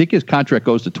mean, I think his contract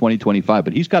goes to 2025,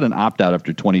 but he's got an opt-out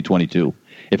after 2022.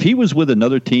 If he was with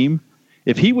another team,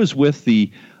 if he was with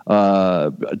the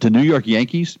New York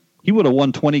Yankees, he would have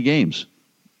won 20 games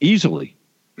easily.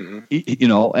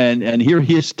 Mm-hmm. And here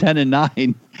he is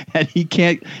 10-9, and he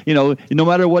can't, no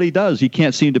matter what he does, he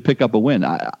can't seem to pick up a win.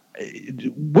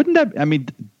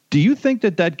 Do you think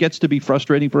that gets to be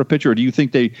frustrating for a pitcher, or do you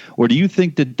think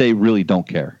that they really don't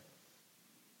care?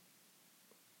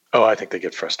 Oh, I think they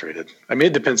get frustrated. I mean,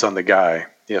 it depends on the guy.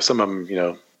 Some of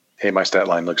them, hey, my stat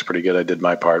line looks pretty good. I did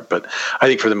my part, but I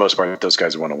think for the most part, those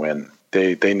guys want to win.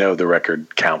 They know the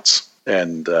record counts,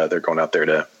 and they're going out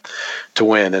there to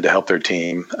win and to help their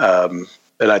team. And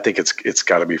I think it's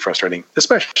got to be frustrating,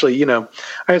 especially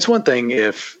it's one thing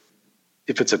if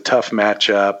it's a tough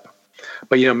matchup.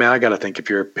 But, I got to think if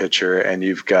you're a pitcher and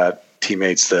you've got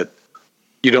teammates that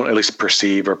you don't at least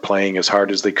perceive are playing as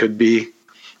hard as they could be,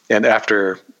 and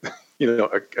after,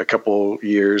 a couple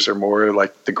years or more,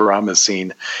 like DeGrom has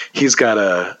seen, he's got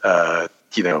to,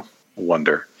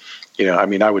 wonder.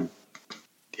 I would,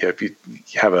 if you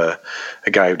have a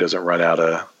guy who doesn't run out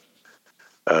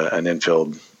an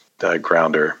infield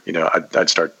grounder, I'd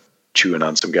start chewing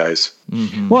on some guys.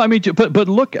 Mm-hmm. Well, but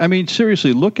look,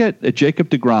 seriously, look at Jacob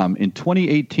DeGrom. In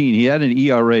 2018, he had an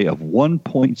ERA of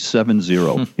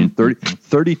 1.70 in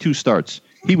 32 starts.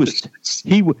 He was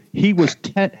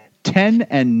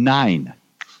 10-9.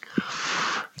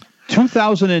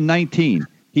 2019,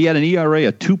 he had an ERA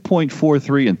of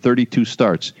 2.43 in 32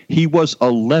 starts. He was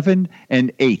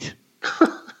 11-8.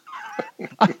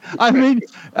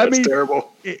 That's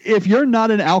terrible. If you're not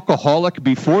an alcoholic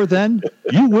before then,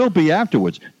 you will be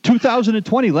afterwards.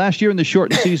 2020, last year in the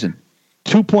shortened season,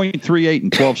 2.38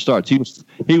 in 12 starts. He was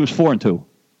 4-2.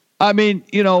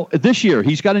 This year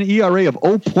he's got an ERA of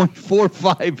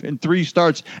 0.45 in 3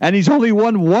 starts, and he's only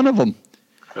won one of them.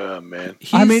 Oh man!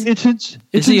 Is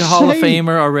he a Hall of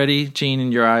Famer already, Gene?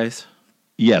 In your eyes?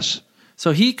 Yes.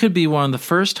 So he could be one of the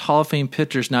first Hall of Fame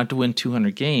pitchers not to win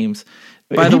 200 games.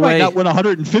 By the way, he might not win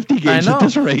 150 games at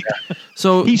this rate.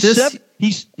 So he's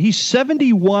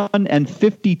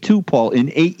 71-52, Paul,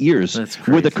 in 8 years,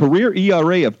 with a career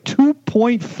ERA of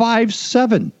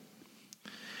 2.57.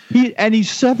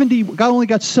 He's only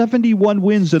got 71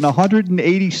 wins and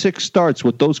 186 starts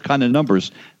with those kind of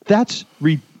numbers. That's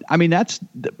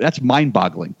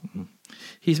mind-boggling.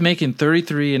 He's making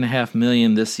 $33.5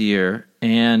 million this year,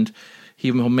 and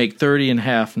he will make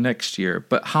 30.5 next year.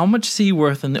 But how much is he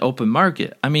worth in the open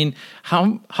market?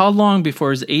 How long before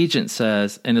his agent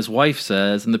says and his wife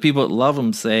says and the people that love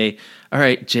him say, all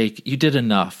right, Jake, you did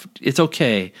enough. It's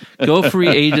okay. Go free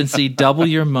agency, double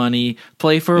your money,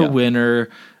 play for a winner.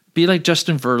 Be like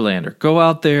Justin Verlander. Go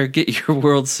out there, get your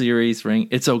World Series ring.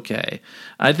 It's okay.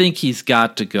 I think he's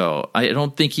got to go. I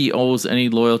don't think he owes any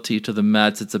loyalty to the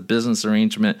Mets. It's a business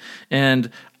arrangement. And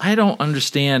I don't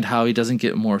understand how he doesn't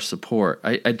get more support.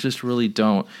 I just really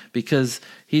don't, because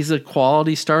he's a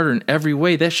quality starter in every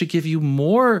way. That should give you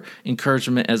more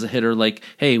encouragement as a hitter. Like,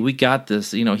 hey, we got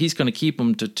this. He's going to keep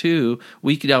him to 2.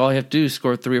 All I have to do is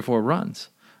score 3 or 4 runs.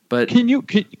 But can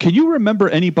you remember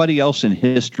anybody else in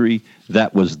history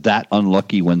that was that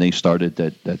unlucky when they started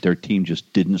that their team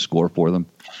just didn't score for them?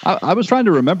 I was trying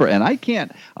to remember, and I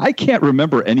can't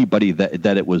remember anybody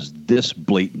that it was this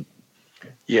blatant.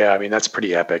 Yeah, that's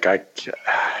pretty epic.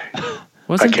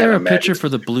 Wasn't there a pitcher for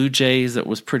the Blue Jays that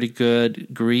was pretty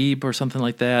good, Grieve or something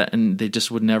like that, and they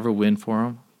just would never win for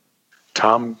him?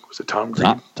 Tom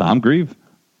Grieve? Tom Grieve?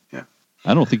 Yeah.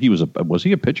 I don't think he was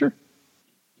he a pitcher?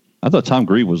 I thought Tom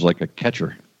Grieve was like a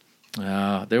catcher.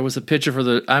 There was a pitcher for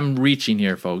the. I'm reaching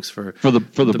here, folks, for the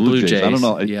Blue Jays. I don't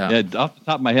know. Yeah. Off the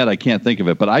top of my head, I can't think of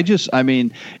it. But I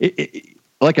mean,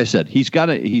 like I said, he's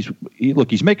making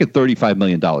 $35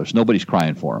 million. Nobody's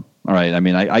crying for him. All right. I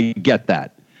mean, I get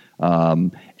that.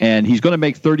 And he's going to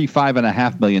make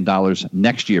 $35.5 million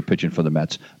next year pitching for the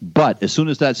Mets. But as soon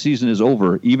as that season is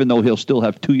over, even though he'll still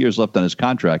have 2 years left on his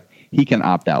contract, he can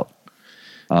opt out.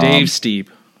 Dave Stieb.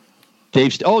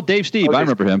 Dave Stieb. I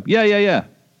remember him. Yeah. I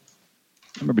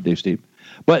remember Dave Stieb.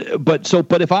 But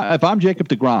if I'm Jacob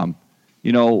deGrom,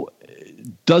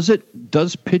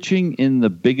 does pitching in the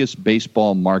biggest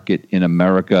baseball market in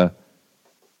America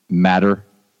matter,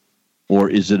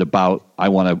 or is it about I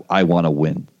want to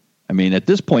win? I mean, at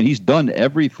this point, he's done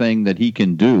everything that he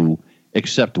can do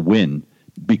except win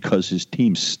because his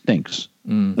team stinks.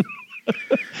 And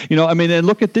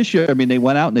look at this year. I mean, they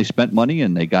went out and they spent money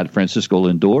and they got Francisco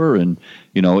Lindor. And,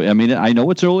 I know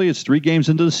it's early. It's 3 games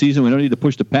into the season. We don't need to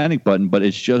push the panic button, but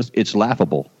it's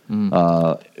laughable.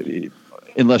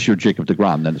 Unless you're Jacob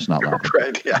deGrom, then it's not laughable.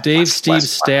 Right, yeah. Dave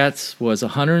Stieb's stats was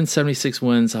 176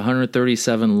 wins,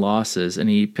 137 losses, and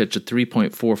he pitched a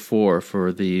 3.44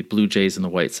 for the Blue Jays and the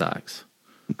White Sox.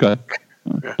 Okay.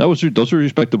 Those are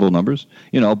respectable numbers,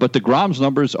 but deGrom's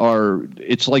numbers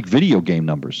it's like video game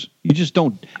numbers.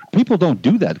 People don't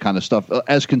do that kind of stuff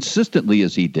as consistently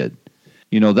as he did.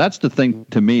 That's the thing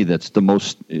to me that's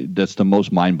the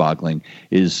most mind-boggling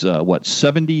is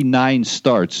 79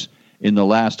 starts in the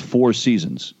last 4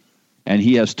 seasons, and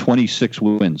he has 26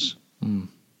 wins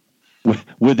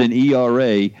with an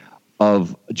ERA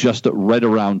of just right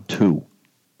around 2.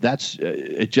 That's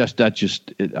I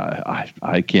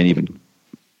can't even.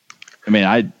 I mean,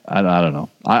 I don't know.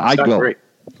 I go great.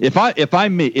 If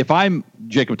I'm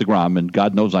Jacob deGrom, and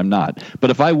God knows I'm not,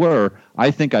 but if I were, I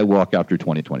think I walk after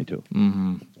 2022.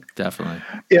 Mm-hmm. Definitely.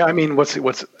 Yeah, I mean, what's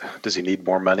does he need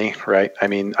more money, right? I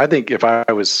mean, I think if I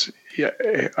was,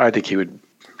 I think he would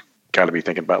got to be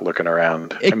thinking about looking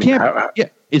around.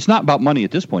 It's not about money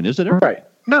at this point, is it? Right.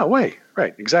 No way.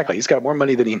 Right. Exactly. He's got more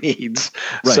money than he needs.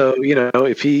 Right. So,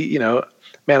 if he,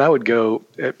 man, I would go,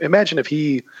 imagine if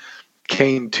he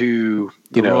came to,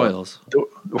 the Royals.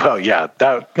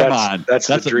 That's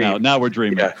the dream. Now we're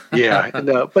dreaming. Yeah.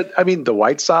 No, but I mean, the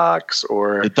White Sox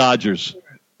or the Dodgers.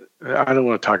 I don't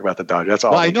want to talk about the Dodgers. That's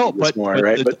all. Well, I know, but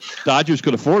the Dodgers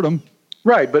could afford them.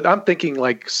 Right. But I'm thinking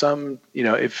like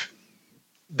if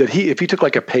he took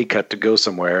like a pay cut to go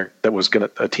somewhere that was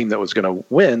a team that was gonna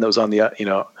win, that was on the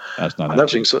that's not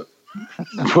happening. So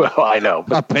well, I know,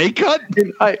 but a pay cut.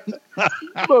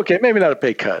 Okay, maybe not a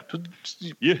pay cut.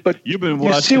 But you've been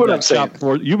watching. See what I'm saying?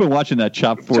 You've been watching that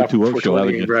Chop 420 show,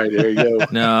 haven't you? Right there, you go.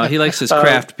 No, he likes his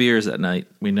craft beers at night.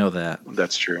 We know that.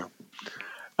 That's true.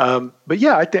 But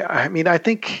yeah, I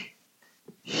think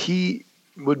he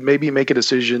would maybe make a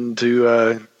decision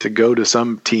to go to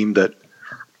some team that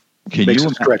makes a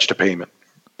stretch to payment.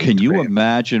 Can you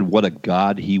imagine what a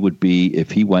god he would be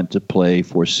if he went to play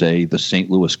for, say, the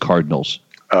St. Louis Cardinals?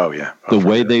 Oh, yeah. The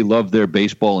way they love their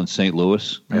baseball in St.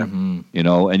 Louis. Yeah.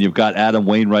 And you've got Adam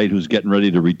Wainwright who's getting ready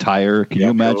to retire. Can you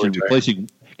imagine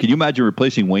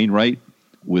replacing Wainwright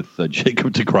with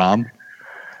Jacob deGrom?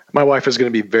 My wife is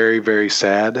going to be very, very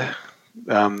sad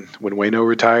when Waino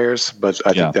retires, but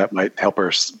I think that might help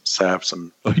her have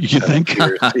some. You think?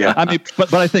 Yeah. I mean,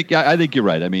 but I think you're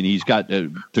right. I mean, he's got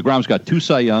deGrom's got 2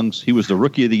 Cy Youngs. He was the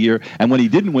Rookie of the Year, and when he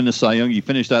didn't win the Cy Young, he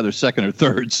finished either second or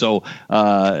third. So,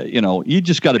 you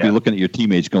just got to be looking at your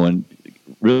teammates, going,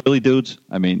 "Really, dudes?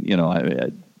 I mean,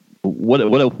 what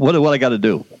I got to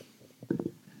do?"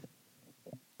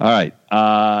 All right,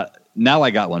 now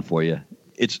I got one for you.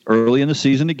 It's early in the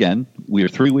season again. We are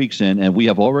 3 weeks in, and we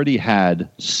have already had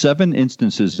 7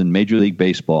 instances in Major League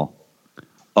Baseball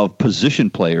of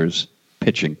position players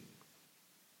pitching.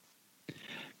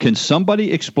 Can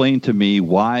somebody explain to me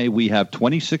why we have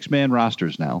 26-man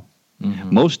rosters now?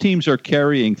 Mm-hmm. Most teams are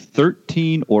carrying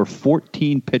 13 or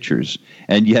 14 pitchers,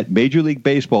 and yet Major League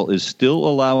Baseball is still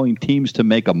allowing teams to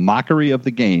make a mockery of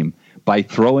the game by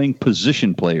throwing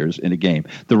position players in a game.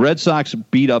 The Red Sox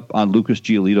beat up on Lucas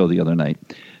Giolito the other night.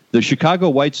 The Chicago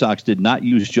White Sox did not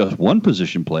use just one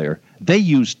position player. They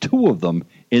used 2 of them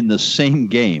in the same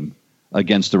game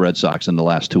against the Red Sox in the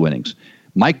last 2 innings.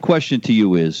 My question to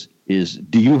you is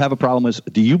do you have a problem?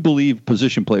 Do you believe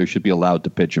position players should be allowed to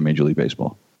pitch in Major League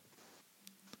Baseball?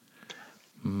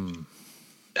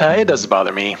 It doesn't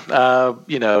bother me.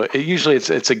 Usually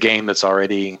it's a game that's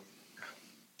already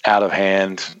out of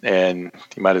hand, and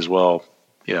you might as well,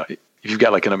 you've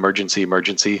got like an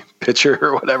emergency pitcher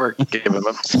or whatever, give him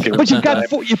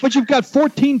but you've got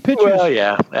 14 pitchers. Well,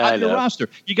 yeah, on your roster.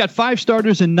 You got 5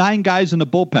 starters and 9 guys in the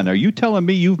bullpen. Are you telling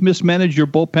me you've mismanaged your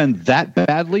bullpen that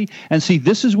badly? And see,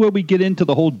 this is where we get into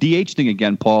the whole DH thing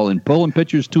again, Paul, and pulling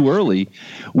pitchers too early,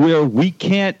 where we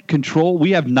can't control.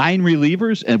 We have 9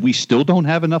 relievers and we still don't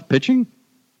have enough pitching.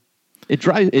 It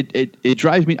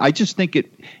drives me. I just think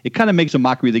it kind of makes a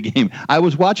mockery of the game. I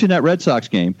was watching that Red Sox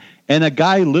game, and a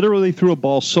guy literally threw a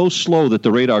ball so slow that the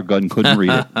radar gun couldn't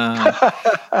read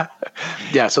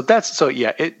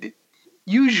it.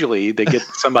 Usually they get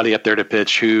somebody up there to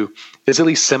pitch who is at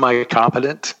least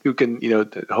semi-competent, who can,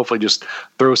 hopefully just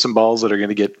throw some balls that are going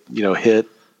to get, hit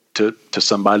to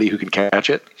somebody who can catch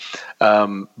it.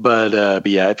 But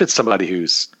if it's somebody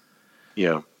who's,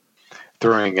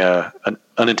 throwing an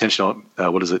unintentional,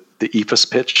 what is it? The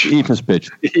eephus pitch. Eephus pitch.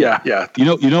 Yeah. You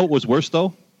know what was worse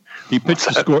though? He pitched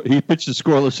the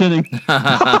scoreless inning.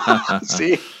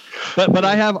 See, but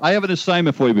I have an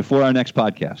assignment for you before our next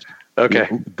podcast. Okay.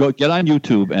 Go get on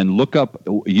YouTube and look up.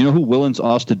 You know who Willens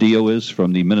Astudillo is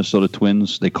from the Minnesota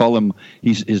Twins? They call him.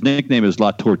 His nickname is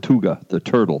La Tortuga, the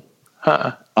turtle.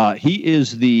 He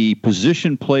is the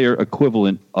position player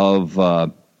equivalent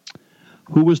of.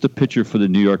 Who was the pitcher for the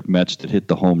New York Mets that hit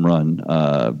the home run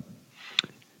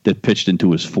that pitched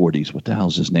into his 40s? What the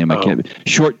hell's his name? I can't.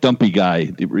 Short, dumpy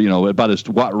guy. About as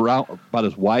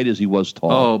wide as he was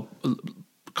tall. Oh,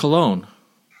 Colon.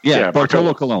 Yeah,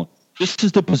 Bartolo Colon. This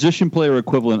is the position player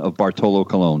equivalent of Bartolo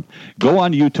Colon. Go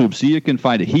on YouTube, see if you can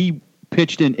find it. He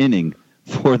pitched an inning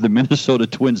for the Minnesota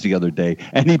Twins the other day,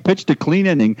 and he pitched a clean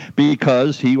inning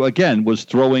because he, again, was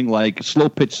throwing like slow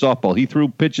pitch softball. He threw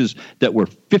pitches that were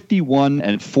 51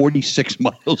 and 46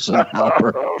 miles an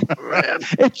hour.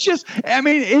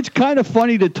 It's kind of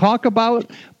funny to talk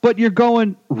about, but you're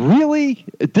going, really?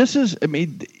 This would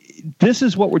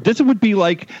be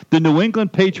like the New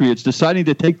England Patriots deciding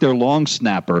to take their long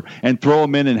snapper and throw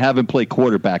him in and have him play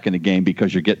quarterback in the game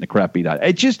because you're getting the crap beat out.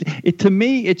 To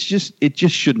me, it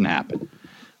just shouldn't happen.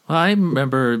 Well, I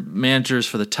remember managers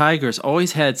for the Tigers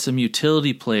always had some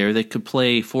utility player that could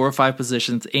play 4 or 5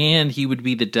 positions, and he would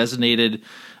be the designated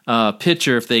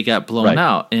pitcher if they got blown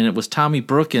out. And it was Tommy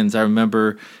Brookins, I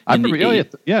remember.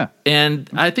 Yeah. And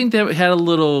I think that had a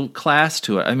little class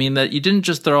to it. I mean, that you didn't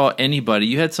just throw out anybody.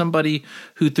 You had somebody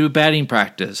who threw batting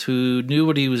practice, who knew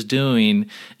what he was doing.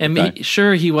 And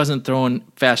sure, he wasn't throwing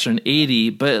faster than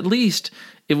 80, but at least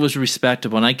it was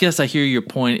respectable. And I guess I hear your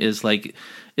point is like,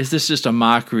 is this just a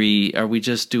mockery? Are we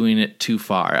just doing it too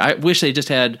far? I wish they just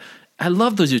had. I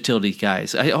love those utility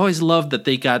guys. I always loved that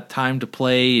they got time to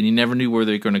play, and you never knew where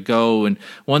they're going to go. And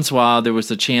once in a while, there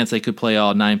was a chance they could play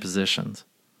all 9 positions.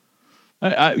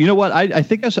 You know what? I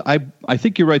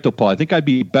think you're right, though, Paul. I think I'd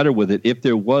be better with it if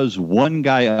there was one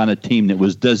guy on a team that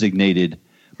was designated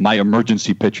my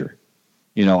emergency pitcher.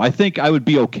 I think I would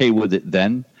be okay with it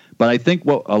then. But I think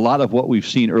a lot of what we've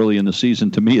seen early in the season,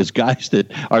 to me, is guys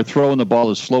that are throwing the ball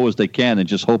as slow as they can and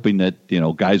just hoping that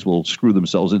guys will screw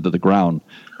themselves into the ground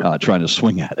trying to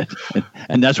swing at it,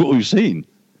 and that's what we've seen.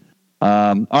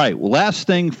 All right, last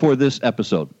thing for this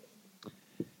episode.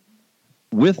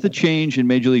 With the change in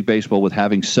Major League Baseball with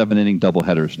having 7-inning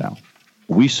doubleheaders now,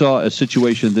 we saw a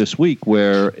situation this week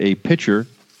where a pitcher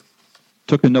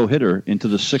took a no-hitter into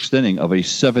the 6th inning of a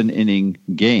 7-inning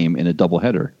game in a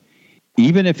doubleheader.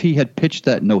 Even if he had pitched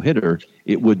that no-hitter,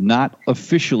 it would not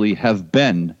officially have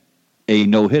been a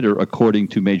no-hitter according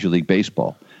to Major League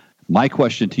Baseball. My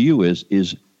question to you is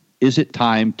it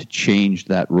time to change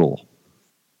that rule?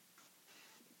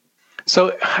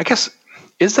 So I guess,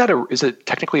 is it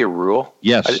technically a rule?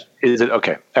 Yes. Is it?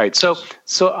 Okay. All right. So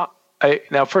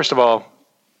now, first of all,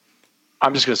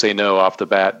 I'm just going to say no off the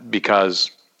bat because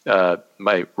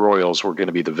my Royals were going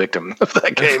to be the victim of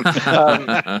that game.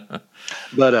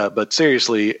 But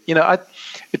seriously,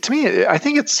 to me, I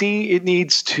think it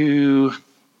needs to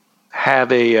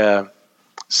have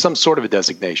some sort of a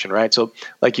designation, right? So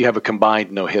like you have a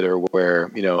combined no-hitter where,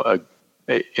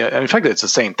 in fact, it's the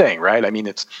same thing, right? I mean,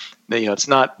 it's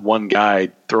not one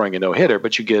guy throwing a no-hitter,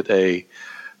 but you get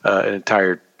an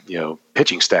entire,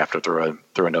 pitching staff to throw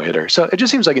a no-hitter. So it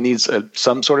just seems like it needs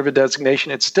some sort of a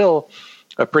designation. It's still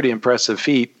a pretty impressive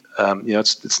feat.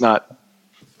 It's not,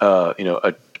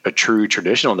 a true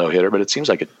traditional no-hitter, but it seems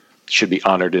like it should be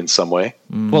honored in some way.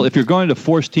 Well, if you're going to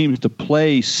force teams to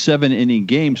play 7-inning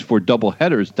games for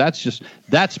doubleheaders,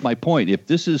 that's my point. If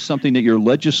this is something that you're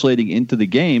legislating into the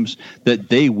games that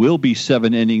they will be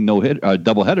 7-inning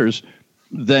doubleheaders,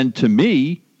 then to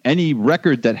me, any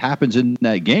record that happens in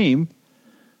that game,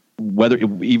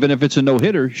 even if it's a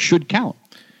no-hitter, should count.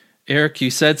 Eric,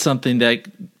 you said something that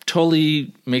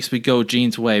totally makes me go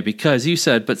Gene's way because you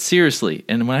said, but seriously.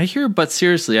 And when I hear but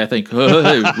seriously, I think,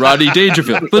 hey, Rodney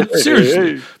Dangerfield. But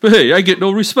seriously. But hey, I get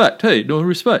no respect. Hey, no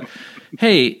respect.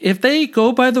 Hey, if they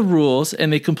go by the rules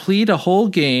and they complete a whole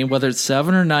game, whether it's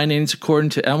 7 or 9 innings according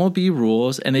to MLB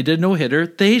rules, and they did no-hitter,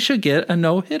 they should get a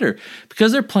no-hitter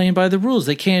because they're playing by the rules.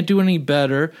 They can't do any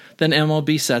better than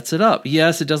MLB sets it up.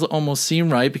 Yes, it doesn't almost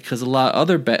seem right because a lot of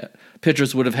other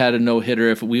pitchers would have had a no-hitter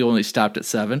if we only stopped at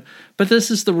 7, but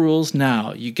this is the rules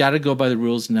now. You got to go by the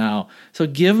rules now. So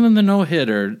give them the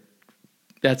no-hitter.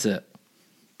 That's it.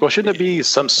 Well, shouldn't it be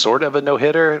some sort of a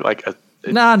no-hitter, like a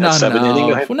No.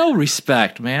 No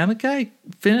respect, man. The guy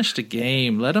finished a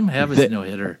game. Let him have his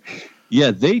no-hitter.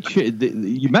 Yeah,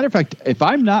 matter of fact, if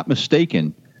I'm not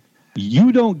mistaken,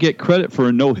 you don't get credit for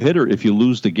a no-hitter if you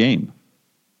lose the game.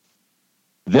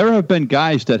 There have been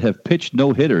guys that have pitched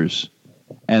no-hitters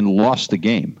and lost the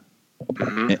game.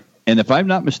 Mm-hmm. And if I'm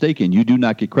not mistaken, you do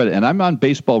not get credit. And I'm on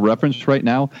Baseball Reference right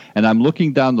now, and I'm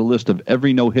looking down the list of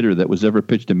every no-hitter that was ever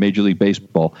pitched in Major League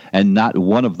Baseball, and not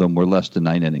one of them were less than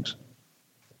 9 innings.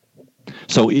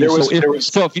 So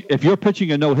if you're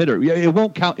pitching a no-hitter, it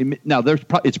won't count. Now,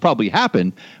 it's probably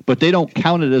happened, but they don't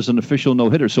count it as an official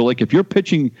no-hitter. So, like, if you're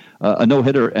pitching a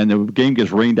no-hitter and the game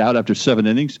gets rained out after 7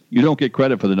 innings, you don't get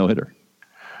credit for the no-hitter.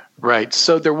 Right.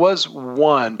 So there was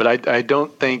one, but I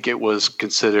don't think it was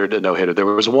considered a no-hitter. There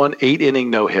was one 8-inning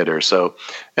no-hitter. So,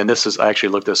 and I actually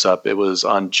looked this up. It was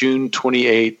on June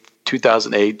 28,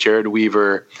 2008, Jared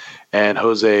Weaver and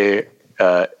Jose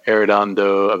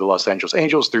Arredondo of the Los Angeles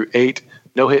Angels threw 8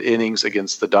 no-hit innings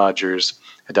against the Dodgers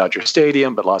at Dodger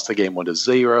Stadium, but lost the game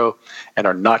 1-0 and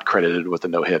are not credited with a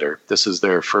no-hitter. This is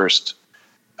their first.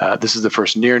 This is the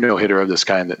first near no-hitter of this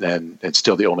kind, and it's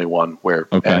still the only one where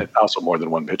and also more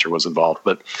than one pitcher was involved.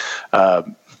 But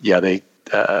they'd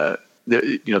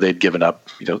given up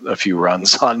a few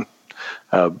runs on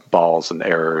balls and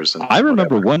errors. And I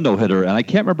remember one no-hitter, and I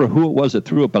can't remember who it was that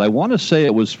threw it, but I want to say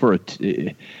it was for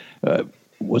it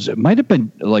might have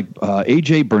been like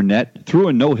AJ Burnett threw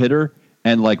a no-hitter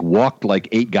and like walked like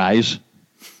 8 guys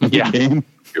in the game.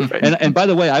 Right. And by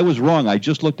the way, I was wrong. I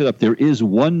just looked it up. There is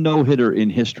one no-hitter in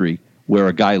history where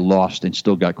a guy lost and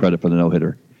still got credit for the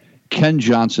no-hitter. Ken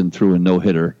Johnson threw a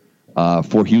no-hitter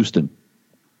for Houston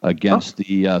against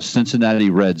the Cincinnati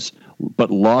Reds, but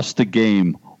lost the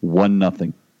game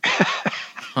 1-0.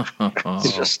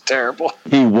 It's just terrible.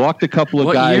 He walked a couple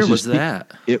of guys. What year was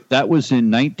that? That was in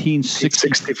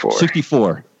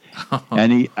 1964.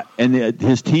 And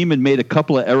his team had made a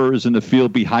couple of errors in the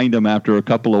field behind him after a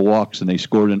couple of walks, and they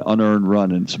scored an unearned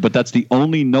run. But that's the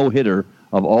only no-hitter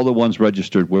of all the ones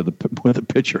registered where the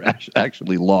pitcher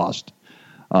actually lost.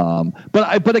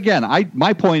 But again,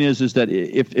 my point is that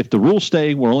if the rules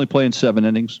stay, we're only playing 7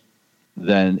 innings,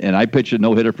 and I pitch a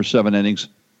no-hitter for 7 innings,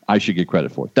 I should get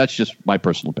credit for it. That's just my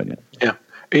personal opinion. Yeah,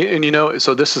 and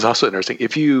so this is also interesting.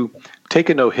 If you take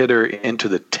a no-hitter into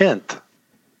the 10th.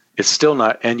 It's still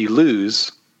not, and you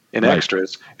lose in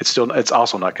extras. It's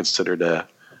also not considered a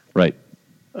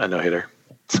no-hitter.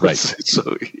 Right.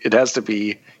 So it has to be.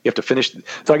 You have to finish.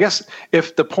 So I guess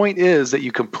if the point is that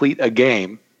you complete a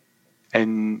game,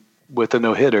 and with a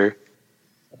no-hitter,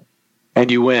 and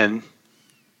you win,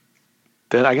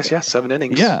 then I guess 7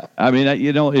 innings. Yeah, I mean,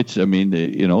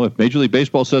 if Major League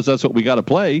Baseball says that's what we got to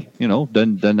play,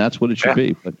 then that's what it should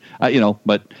be. But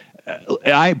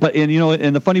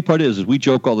and the funny part is we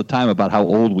joke all the time about how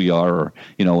old we are,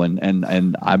 and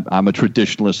I'm a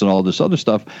traditionalist and all this other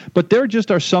stuff, but there just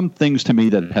are some things to me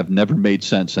that have never made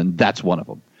sense, and that's one of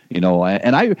them.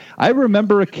 I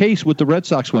remember a case with the Red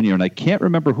Sox one year, and I can't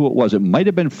remember who it was. It might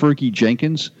have been Fergie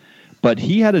Jenkins, but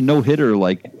he had a no-hitter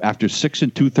like after 6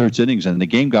 2/3 innings, and the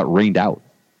game got rained out,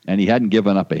 and he hadn't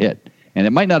given up a hit. And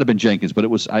it might not have been Jenkins, but it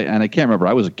was. I can't remember.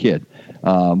 I was a kid,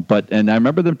 and I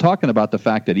remember them talking about the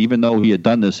fact that even though he had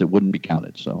done this, it wouldn't be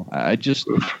counted. So I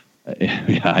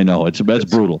I know that's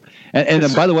brutal.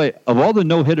 And by the way, of all the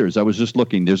no hitters, I was just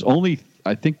looking.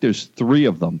 I think there's 3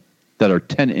 of them that are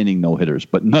 10-inning no hitters,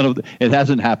 but none of it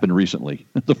hasn't happened recently.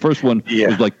 The first one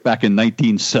was like back in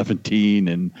 1917,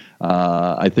 and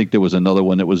I think there was another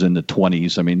one that was in the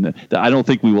 20s. I mean, I don't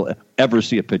think we will ever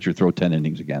see a pitcher throw 10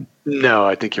 innings again. No,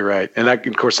 I think you're right. And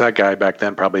of course, that guy back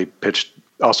then probably pitched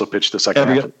the second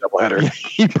half of the doubleheader.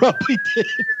 He probably did.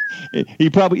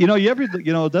 He probably,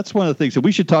 that's one of the things that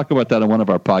we should talk about that on one of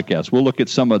our podcasts. We'll look at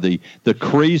some of the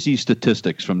crazy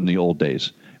statistics from the old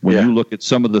days. When you look at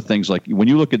some of the things, like when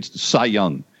you look at Cy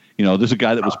Young, there's a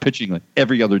guy that was pitching like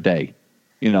every other day.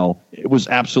 It was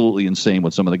absolutely insane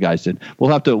what some of the guys did.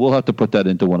 We'll have to put that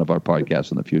into one of our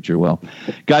podcasts in the future. Well,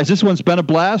 guys, this one's been a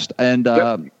blast, and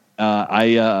I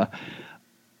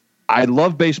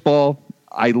love baseball.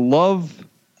 I love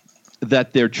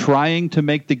that they're trying to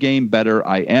make the game better.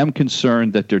 I am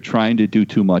concerned that they're trying to do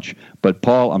too much. But,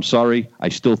 Paul, I'm sorry. I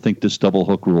still think this double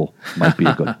hook rule might be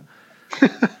a good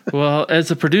Well,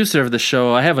 as a producer of the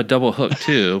show, I have a double hook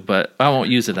too, but I won't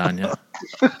use it on you.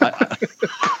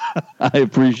 I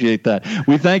appreciate that.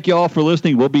 We thank you all for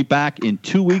listening. We'll be back in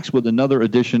 2 weeks with another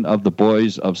edition of The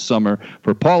Boys of Summer.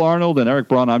 For Paul Arnold and Eric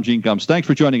Braun, I'm Gene Gumbs. Thanks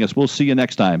for joining us. We'll see you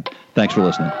next time. Thanks for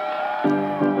listening.